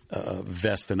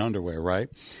vest and underwear, right?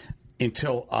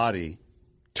 Until Adi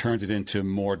turned it into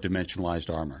more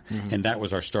dimensionalized armor, and that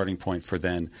was our starting point for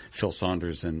then Phil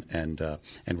Saunders and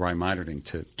Ryan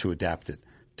Meinerding to adapt it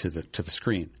to the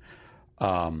screen.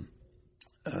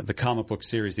 The comic book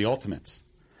series, The Ultimates,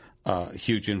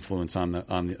 huge influence on That's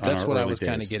our what I early was days.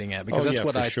 kind of getting at, because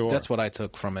that's what I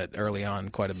took from it early on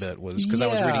quite a bit, was because I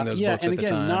was reading those books and at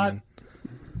again, the time.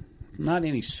 Not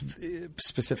any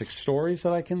specific stories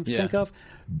that I can think of,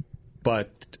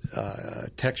 but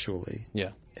textually,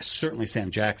 certainly Sam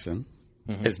Jackson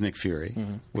as Nick Fury,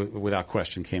 without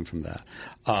question, came from that.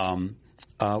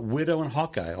 Widow and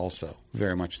Hawkeye also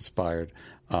very much inspired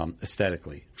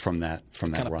aesthetically from that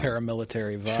kind of run.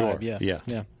 Paramilitary vibe. Sure.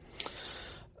 Yeah.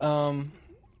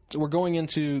 We're going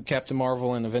into Captain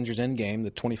Marvel and Avengers Endgame,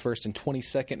 the 21st and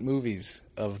 22nd movies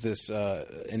of this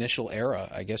initial era.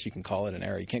 I guess you can call it an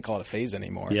era. You can't call it a phase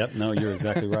anymore. Yep, no, you're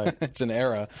exactly right. It's an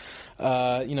era.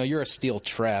 You're a steel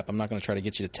trap. I'm not going to try to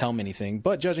get you to tell me anything,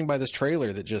 but judging by this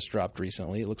trailer that just dropped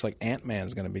recently, it looks like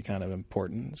Ant-Man's going to be kind of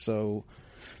important. So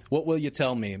what will you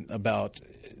tell me about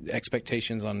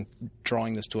expectations on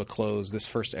drawing this to a close, this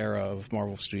first era of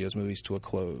Marvel Studios movies to a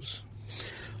close?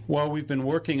 Well, we've been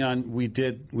working on. We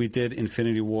did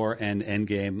Infinity War and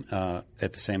Endgame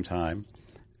at the same time,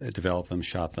 developed them,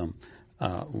 shot them.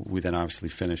 We then obviously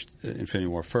finished Infinity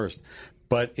War first,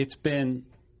 but it's been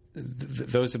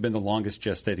those have been the longest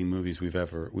gestating movies we've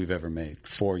ever made.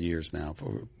 4 years now,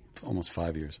 almost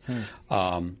 5 years,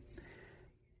 and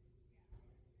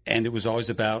it was always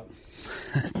about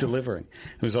delivering.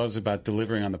 It was always about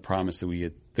delivering on the promise that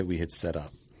we had set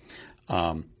up.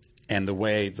 And the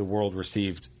way the world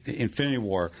received Infinity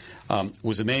War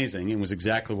was amazing and was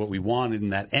exactly what we wanted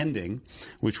in that ending,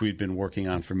 which we'd been working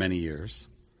on for many years.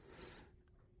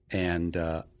 And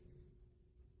I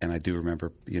do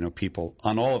remember, people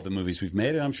on all of the movies we've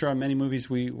made, and I'm sure on many movies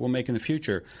we will make in the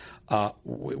future,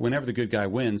 whenever the good guy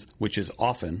wins, which is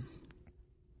often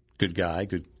good guy,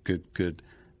 good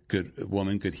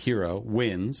woman, good hero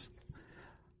wins,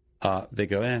 they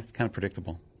go, it's kind of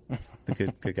predictable.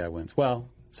 The good guy wins. Well,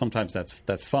 sometimes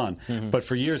that's fun. But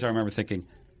for years I remember thinking,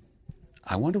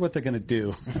 I wonder what they're going to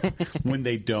do when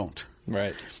they don't.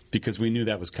 Right. Because we knew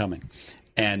that was coming.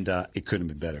 And it couldn't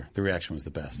be better. The reaction was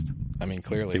the best. I mean,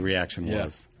 clearly. The reaction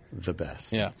was the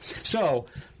best. Yeah. So,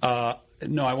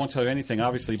 no, I won't tell you anything,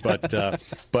 obviously,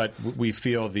 but we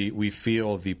feel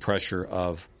the pressure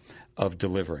of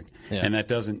delivering. Yeah.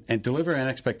 And delivering on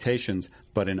expectations,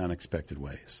 but in unexpected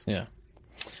ways. Yeah.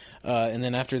 And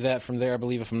then after that, from there, I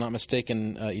believe, if I'm not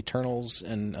mistaken, Eternals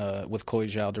and with Chloe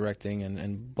Zhao directing,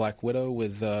 and Black Widow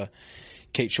with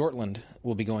Kate Shortland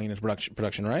will be going into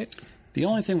production, right? The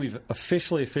only thing we've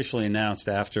officially announced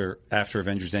after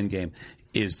Avengers Endgame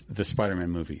is the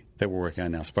Spider-Man movie that we're working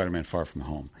on now, Spider-Man Far From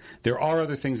Home. There are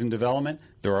other things in development.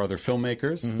 There are other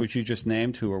filmmakers, which you just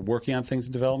named, who are working on things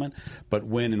in development. But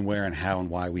when and where and how and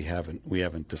why we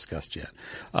haven't discussed yet.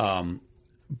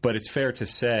 But it's fair to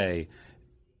say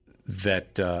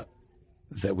that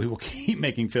we will keep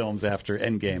making films after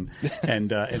Endgame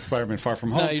and Spider-Man Far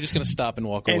From Home. No, you're just going to stop and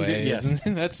walk away. Yes,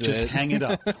 that's just it. Hang it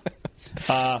up.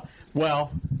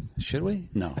 Well, should we?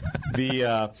 No.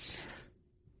 The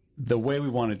way we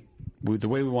want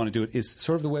to do it is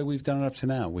sort of the way we've done it up to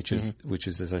now, which is,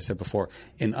 as I said before,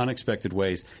 in unexpected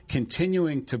ways,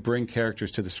 continuing to bring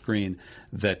characters to the screen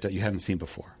that you haven't seen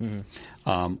before,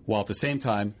 while at the same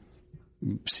time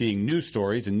seeing new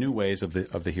stories and new ways of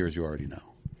the heroes you already know.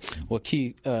 Well,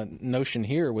 key notion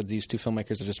here with these two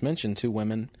filmmakers I just mentioned, two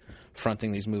women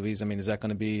fronting these movies. I mean, is that going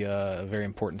to be a very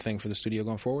important thing for the studio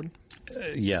going forward?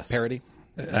 Yes. Parody?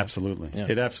 Absolutely. Yeah.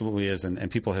 It absolutely is,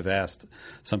 and people have asked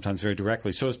sometimes very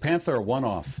directly. So is Panther a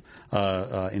one-off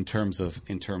in terms of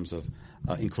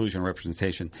inclusion and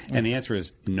representation? And the answer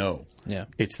is no. Yeah.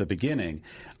 It's the beginning.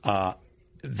 That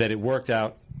it worked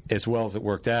out as well as it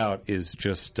worked out is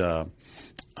just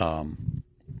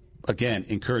again,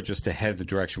 encourage us to head the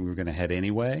direction we were going to head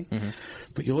anyway.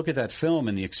 But you look at that film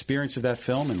and the experience of that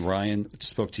film, and Ryan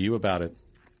spoke to you about it.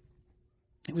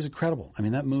 It was incredible. I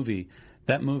mean, that movie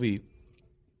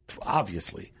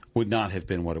obviously would not have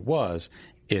been what it was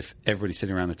if everybody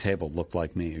sitting around the table looked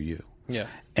like me or you. Yeah.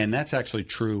 And that's actually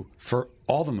true for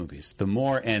all the movies. The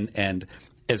more and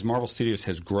as Marvel Studios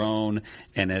has grown,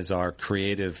 and as our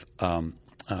creative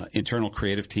internal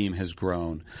creative team has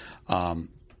grown,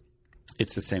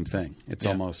 it's the same thing. It's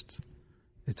almost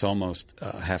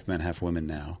half men, half women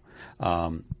now.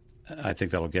 I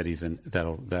think that'll get even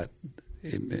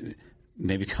it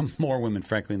may become more women,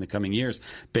 frankly, in the coming years,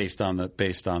 based on the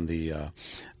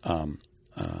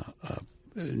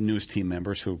newest team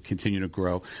members who continue to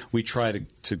grow. We try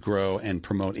to grow and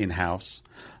promote in-house.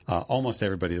 Almost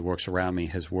everybody that works around me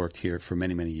has worked here for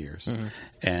many, many years,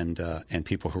 and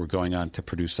people who are going on to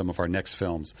produce some of our next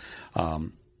films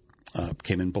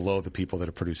came in below the people that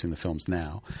are producing the films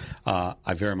now.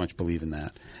 I very much believe in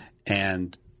that,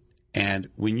 and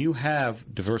when you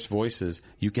have diverse voices,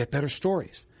 you get better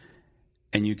stories,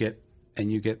 and you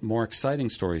get more exciting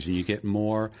stories, and you get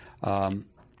more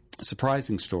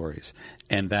surprising stories,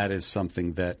 and that is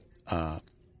something that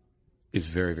is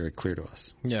very, very clear to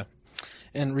us. Yeah.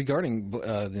 And regarding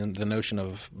the notion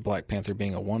of Black Panther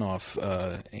being a one-off,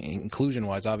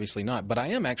 inclusion-wise, obviously not. But I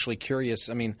am actually curious.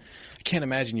 I mean, I can't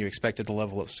imagine you expected the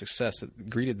level of success that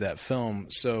greeted that film.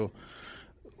 So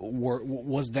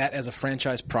was that as a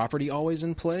franchise property always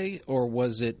in play? Or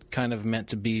was it kind of meant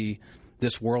to be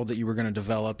this world that you were going to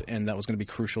develop and that was going to be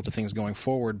crucial to things going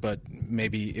forward, but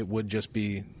maybe it would just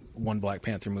be one Black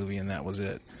Panther movie and that was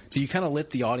it? Do you kind of let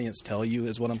the audience tell you,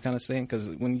 is what I'm kind of saying? Because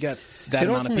when you get that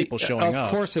amount of people showing up...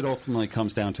 Of course, it ultimately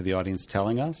comes down to the audience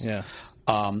telling us. Yeah.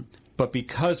 But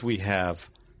because we have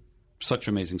such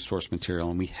amazing source material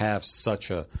and we have such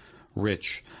a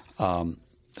rich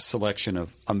selection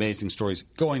of amazing stories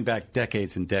going back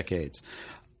decades and decades,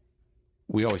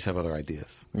 we always have other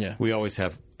ideas. Yeah. We always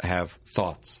have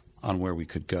thoughts on where we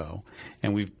could go.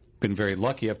 And we've been very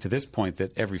lucky up to this point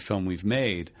that every film we've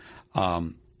made,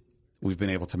 we've been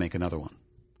able to make another one.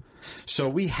 So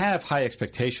we have high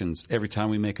expectations every time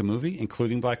we make a movie,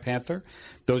 including Black Panther.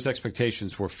 Those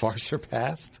expectations were far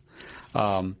surpassed.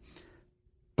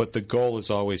 But the goal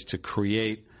is always to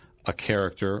create a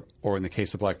character, or in the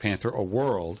case of Black Panther, a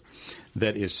world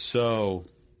that is so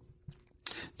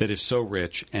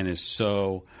rich and is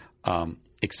so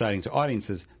exciting to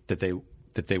audiences that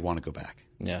they want to go back.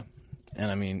 Yeah. And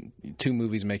I mean, 2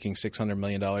 movies making $600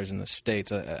 million in the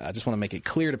States. I just want to make it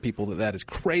clear to people that is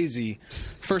crazy,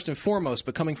 first and foremost,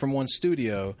 but coming from one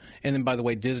studio. And then, by the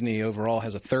way, Disney overall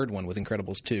has a third one with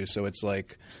Incredibles 2. So it's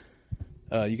like,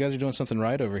 you guys are doing something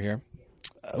right over here.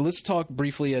 Let's talk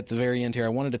briefly at the very end here. I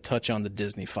wanted to touch on the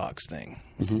Disney-Fox thing,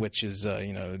 which is,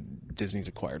 Disney's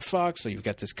acquired Fox, so you've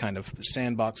got this kind of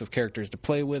sandbox of characters to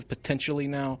play with potentially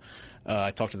now.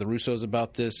 I talked to the Russos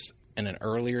about this in an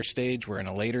earlier stage. We're in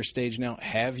a later stage now.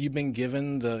 Have you been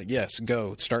given the, yes,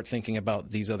 go, start thinking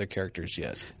about these other characters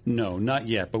yet? No, not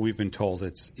yet, but we've been told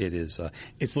it's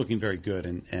looking very good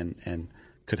and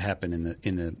could happen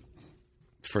in the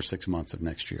first 6 months of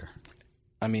next year.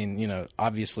 I mean,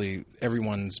 obviously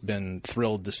everyone's been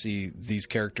thrilled to see these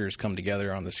characters come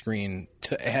together on the screen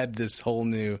to add this whole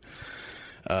new,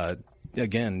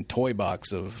 toy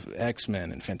box of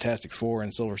X-Men and Fantastic Four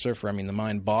and Silver Surfer. I mean, the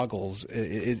mind boggles.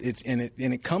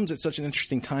 It comes at such an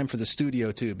interesting time for the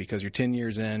studio too, because you're 10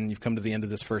 years in, you've come to the end of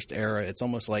this first era. It's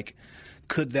almost like,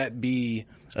 could that be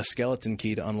a skeleton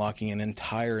key to unlocking an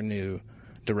entire new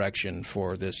direction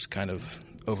for this kind of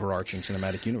overarching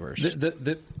cinematic universe?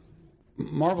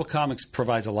 Marvel Comics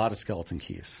provides a lot of skeleton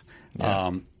keys,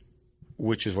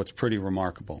 which is what's pretty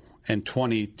remarkable. And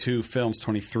 22 films,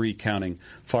 23 counting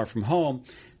Far From Home,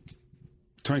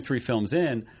 23 films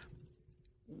in,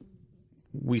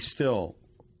 we still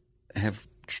have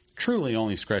truly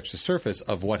only scratched the surface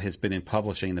of what has been in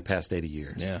publishing in the past 80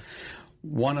 years. Yeah.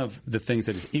 One of the things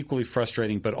that is equally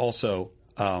frustrating but also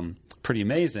pretty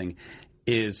amazing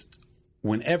is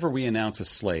whenever we announce a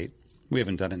slate, we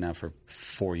haven't done it now for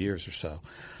 4 years or so,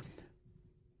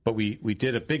 but we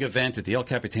did a big event at the El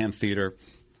Capitan Theater,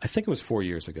 I think it was 4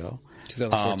 years ago.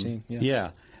 2014, yeah,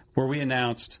 where we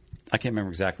announced, I can't remember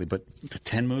exactly, but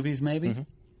 10 movies maybe? Mm-hmm.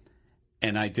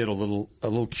 And I did a little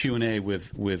Q&A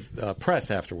with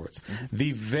press afterwards.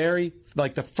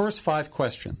 Mm-hmm. The first 5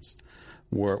 questions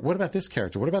were, what about this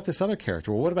character? What about this other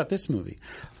character? Well, what about this movie?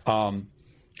 And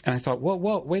I thought, well,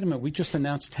 wait a minute, we just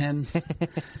announced 10...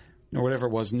 or whatever it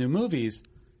was, new movies.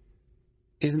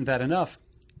 Isn't that enough?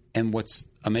 And what's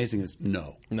amazing is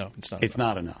no, it's not. It's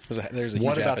not enough. There's a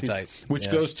huge appetite, which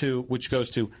goes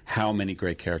to how many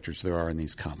great characters there are in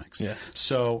these comics. Yeah.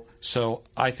 So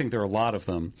I think there are a lot of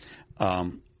them. I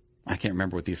can't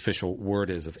remember what the official word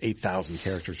is of 8,000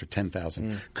 characters or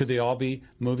 10,000. Could they all be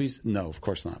movies? No, of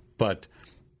course not. But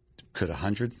could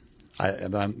 100?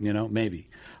 Maybe.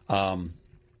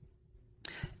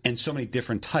 And so many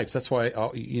different types. That's why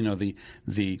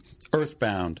the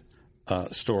Earthbound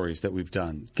stories that we've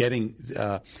done. Getting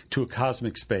to a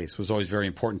cosmic space was always very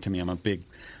important to me. I'm a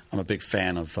big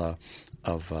fan of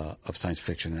science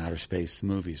fiction and outer space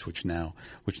movies, which now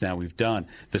we've done.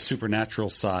 The supernatural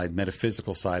side,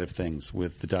 metaphysical side of things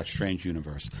with the Doctor Strange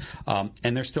universe,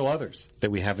 and there's still others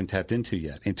that we haven't tapped into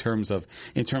yet in terms of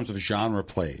genre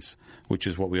plays, which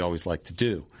is what we always like to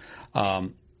do.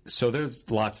 So there's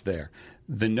lots there.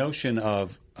 The notion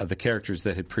of the characters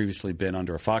that had previously been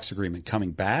under a Fox agreement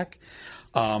coming back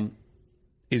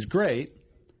is great.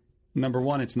 Number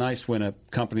one, it's nice when a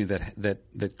company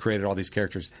that created all these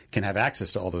characters can have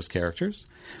access to all those characters.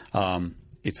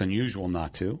 It's unusual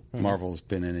not to. Mm-hmm. Marvel has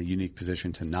been in a unique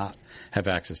position to not have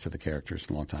access to the characters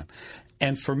in a long time.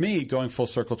 And for me, going full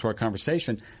circle to our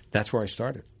conversation, that's where I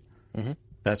started. Mm-hmm.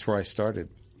 That's where I started,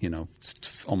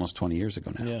 almost 20 years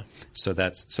ago now. Yeah. So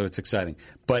it's exciting.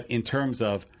 But in terms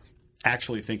of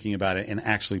actually thinking about it and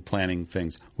actually planning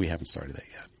things, we haven't started that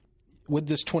yet. With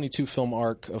this 22-film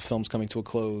arc of films coming to a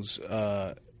close,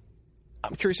 I'm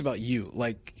curious about you.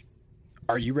 Like,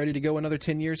 are you ready to go another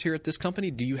 10 years here at this company?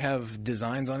 Do you have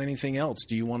designs on anything else?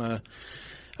 Do you want to...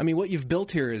 I mean, what you've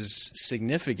built here is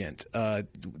significant.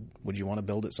 Would you want to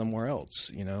build it somewhere else?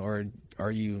 Or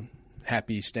are you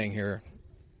happy staying here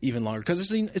even longer? Because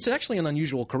it's actually an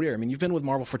unusual career. I mean, you've been with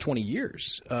Marvel for 20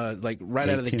 years, right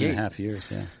out of the gate. 18.5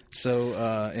 years, yeah.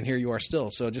 So, and here you are still.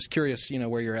 So just curious,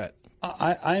 where you're at.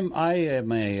 I am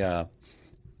a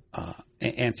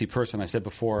antsy person. I said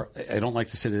before, I don't like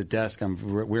to sit at a desk.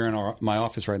 We're in my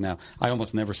office right now. I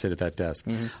almost never sit at that desk.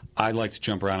 Mm-hmm. I like to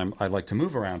jump around. I like to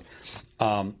move around.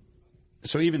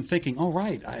 So even thinking,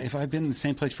 if I've been in the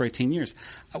same place for 18 years,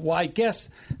 well, I guess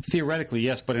theoretically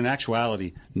yes, but in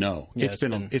actuality, no. Yeah,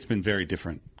 it's been very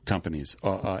different companies,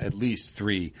 at least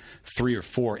three or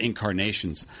four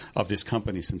incarnations of this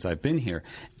company since I've been here.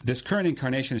 This current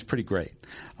incarnation is pretty great.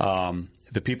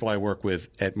 The people I work with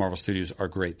at Marvel Studios are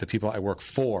great. The people I work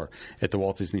for at the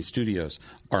Walt Disney Studios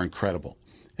are incredible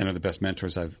and are the best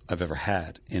mentors I've ever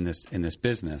had in this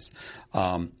business.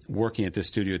 Working at this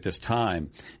studio at this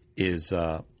time is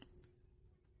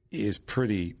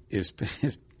pretty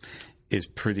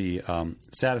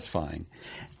satisfying.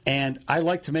 And I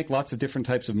like to make lots of different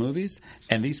types of movies.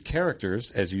 And these characters,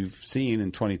 as you've seen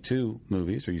in 22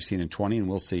 movies, or you've seen in 20, and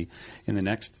we'll see in the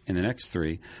next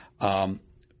 3,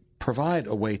 provide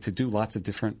a way to do lots of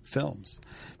different films.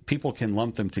 People can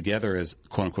lump them together as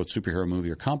quote-unquote superhero movie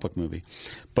or comic book movie.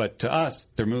 But to us,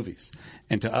 they're movies.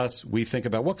 And to us, we think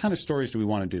about what kind of stories do we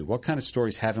want to do? What kind of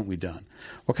stories haven't we done?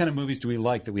 What kind of movies do we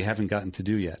like that we haven't gotten to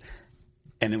do yet?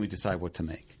 And then we decide what to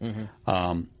make.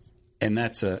 Mm-hmm.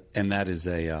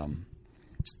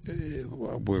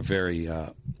 We're very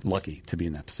lucky to be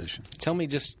in that position. Tell me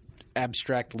just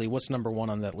abstractly, what's number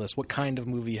one on that list? What kind of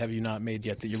movie have you not made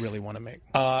yet that you really want to make?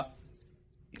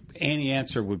 Any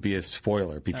answer would be a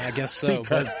spoiler. Because, I guess so.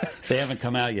 Because they haven't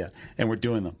come out yet, and we're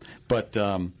doing them. But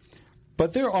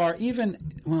there are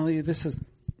this is...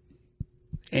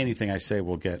 Anything I say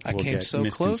will get so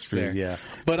close there. Yeah,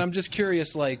 but I'm just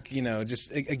curious,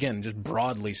 just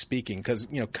broadly speaking, because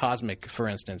cosmic, for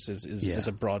instance, is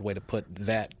a broad way to put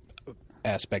that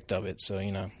aspect of it. So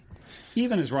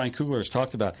even as Ryan Coogler has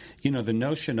talked about, the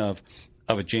notion of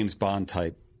a James Bond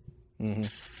type mm-hmm.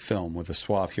 film with a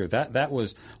suave here that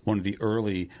was one of the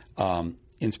early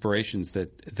inspirations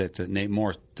that Nate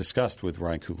Moore discussed with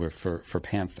Ryan Coogler for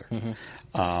Panther,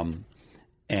 mm-hmm.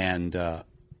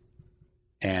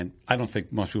 And I don't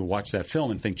think most people watch that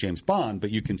film and think James Bond, but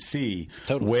you can see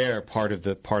where part of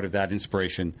that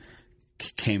inspiration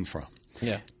came from.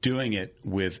 Yeah, doing it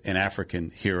with an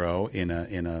African hero in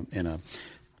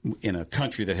a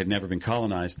country that had never been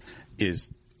colonized is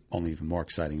only even more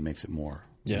exciting. Makes it more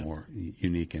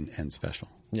unique and special.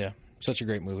 Yeah. Such a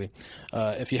great movie.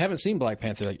 If you haven't seen Black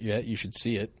Panther yet, you should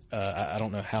see it. I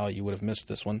don't know how you would have missed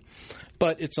this one.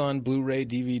 But it's on Blu-ray,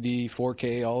 DVD,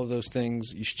 4K, all of those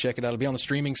things. You should check it out. It'll be on the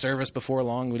streaming service before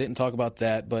long. We didn't talk about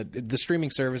that. But the streaming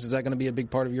service, is that going to be a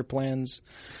big part of your plans?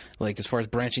 Like as far as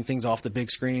branching things off the big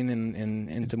screen and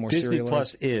into more Disney serialized?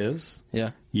 Plus is.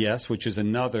 Yeah. Yes, which is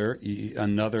another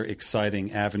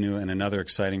exciting avenue and another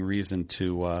exciting reason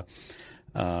to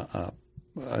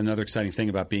another exciting thing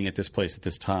about being at this place at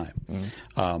this time.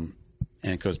 Mm-hmm.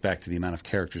 And it goes back to the amount of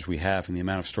characters we have and the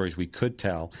amount of stories we could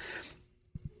tell.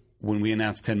 When we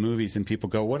announce 10 movies and people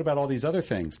go, what about all these other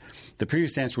things? The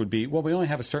previous answer would be, well, we only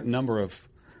have a certain number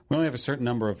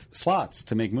of slots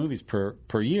to make movies per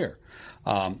year.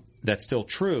 That's still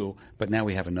true, but now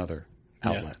we have another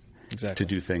outlet to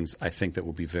do things I think that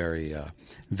will be very,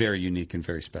 very unique and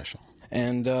very special.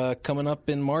 And coming up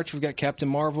in March, we've got Captain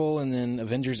Marvel and then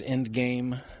Avengers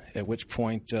Endgame, at which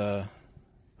point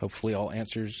Hopefully all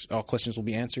questions will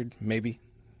be answered. Maybe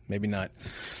not.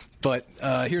 But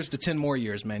here's to 10 more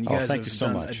years, man. You guys have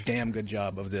done a damn good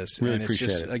job of this. Really and it's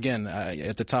appreciate it. Again,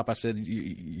 at the top I said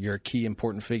you're a key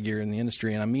important figure in the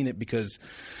industry, and I mean it because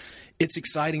it's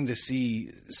exciting to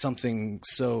see something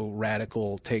so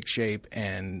radical take shape.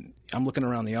 And I'm looking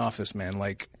around the office, man,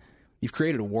 like you've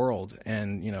created a world,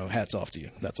 and, hats off to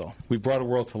you. That's all. We brought a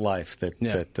world to life. You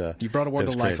brought a world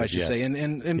to life, I should say.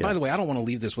 And yeah. By the way, I don't want to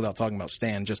leave this without talking about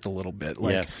Stan just a little bit.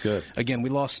 Yes, good. Again, we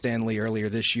lost Stan Lee earlier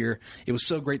this year. It was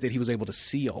so great that he was able to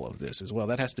see all of this as well.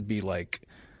 That has to be like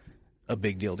a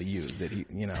big deal to you that he,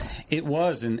 It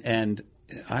was, and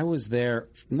I was there,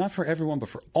 not for everyone, but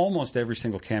for almost every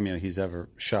single cameo he's ever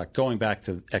shot, going back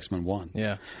to X-Men 1.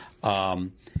 Yeah.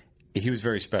 He was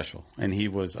very special, and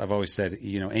I've always said,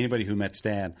 anybody who met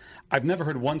Stan, I've never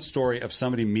heard one story of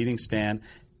somebody meeting Stan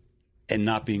and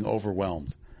not being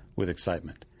overwhelmed with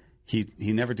excitement. He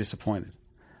never disappointed.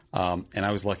 And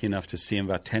I was lucky enough to see him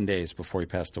about 10 days before he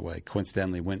passed away.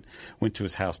 Coincidentally, went to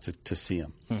his house to see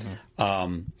him.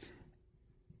 Mm-hmm.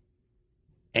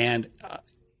 And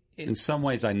in some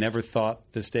ways, I never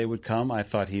thought this day would come. I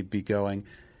thought he'd be going,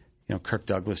 Kirk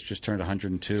Douglas just turned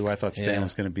 102. I thought Stan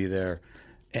was going to be there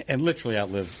and literally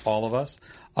outlive all of us.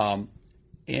 And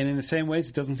in the same ways,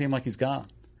 it doesn't seem like he's gone,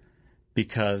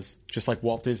 because just like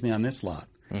Walt Disney on this lot,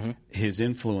 mm-hmm. his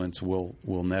influence will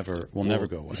never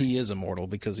go away. He is immortal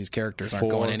because these characters aren't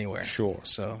going anywhere. Sure.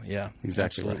 So, yeah,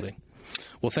 exactly absolutely. Right.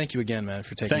 Well, thank you again, man,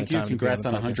 for taking the time. Thank you. Congrats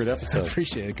on 100 episodes. I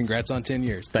appreciate it. Congrats on 10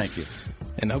 years. Thank you.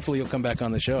 And hopefully you'll come back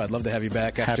on the show. I'd love to have you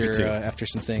back after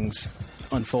some things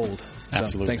unfold. So,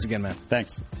 absolutely. Thanks again, man.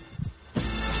 Thanks.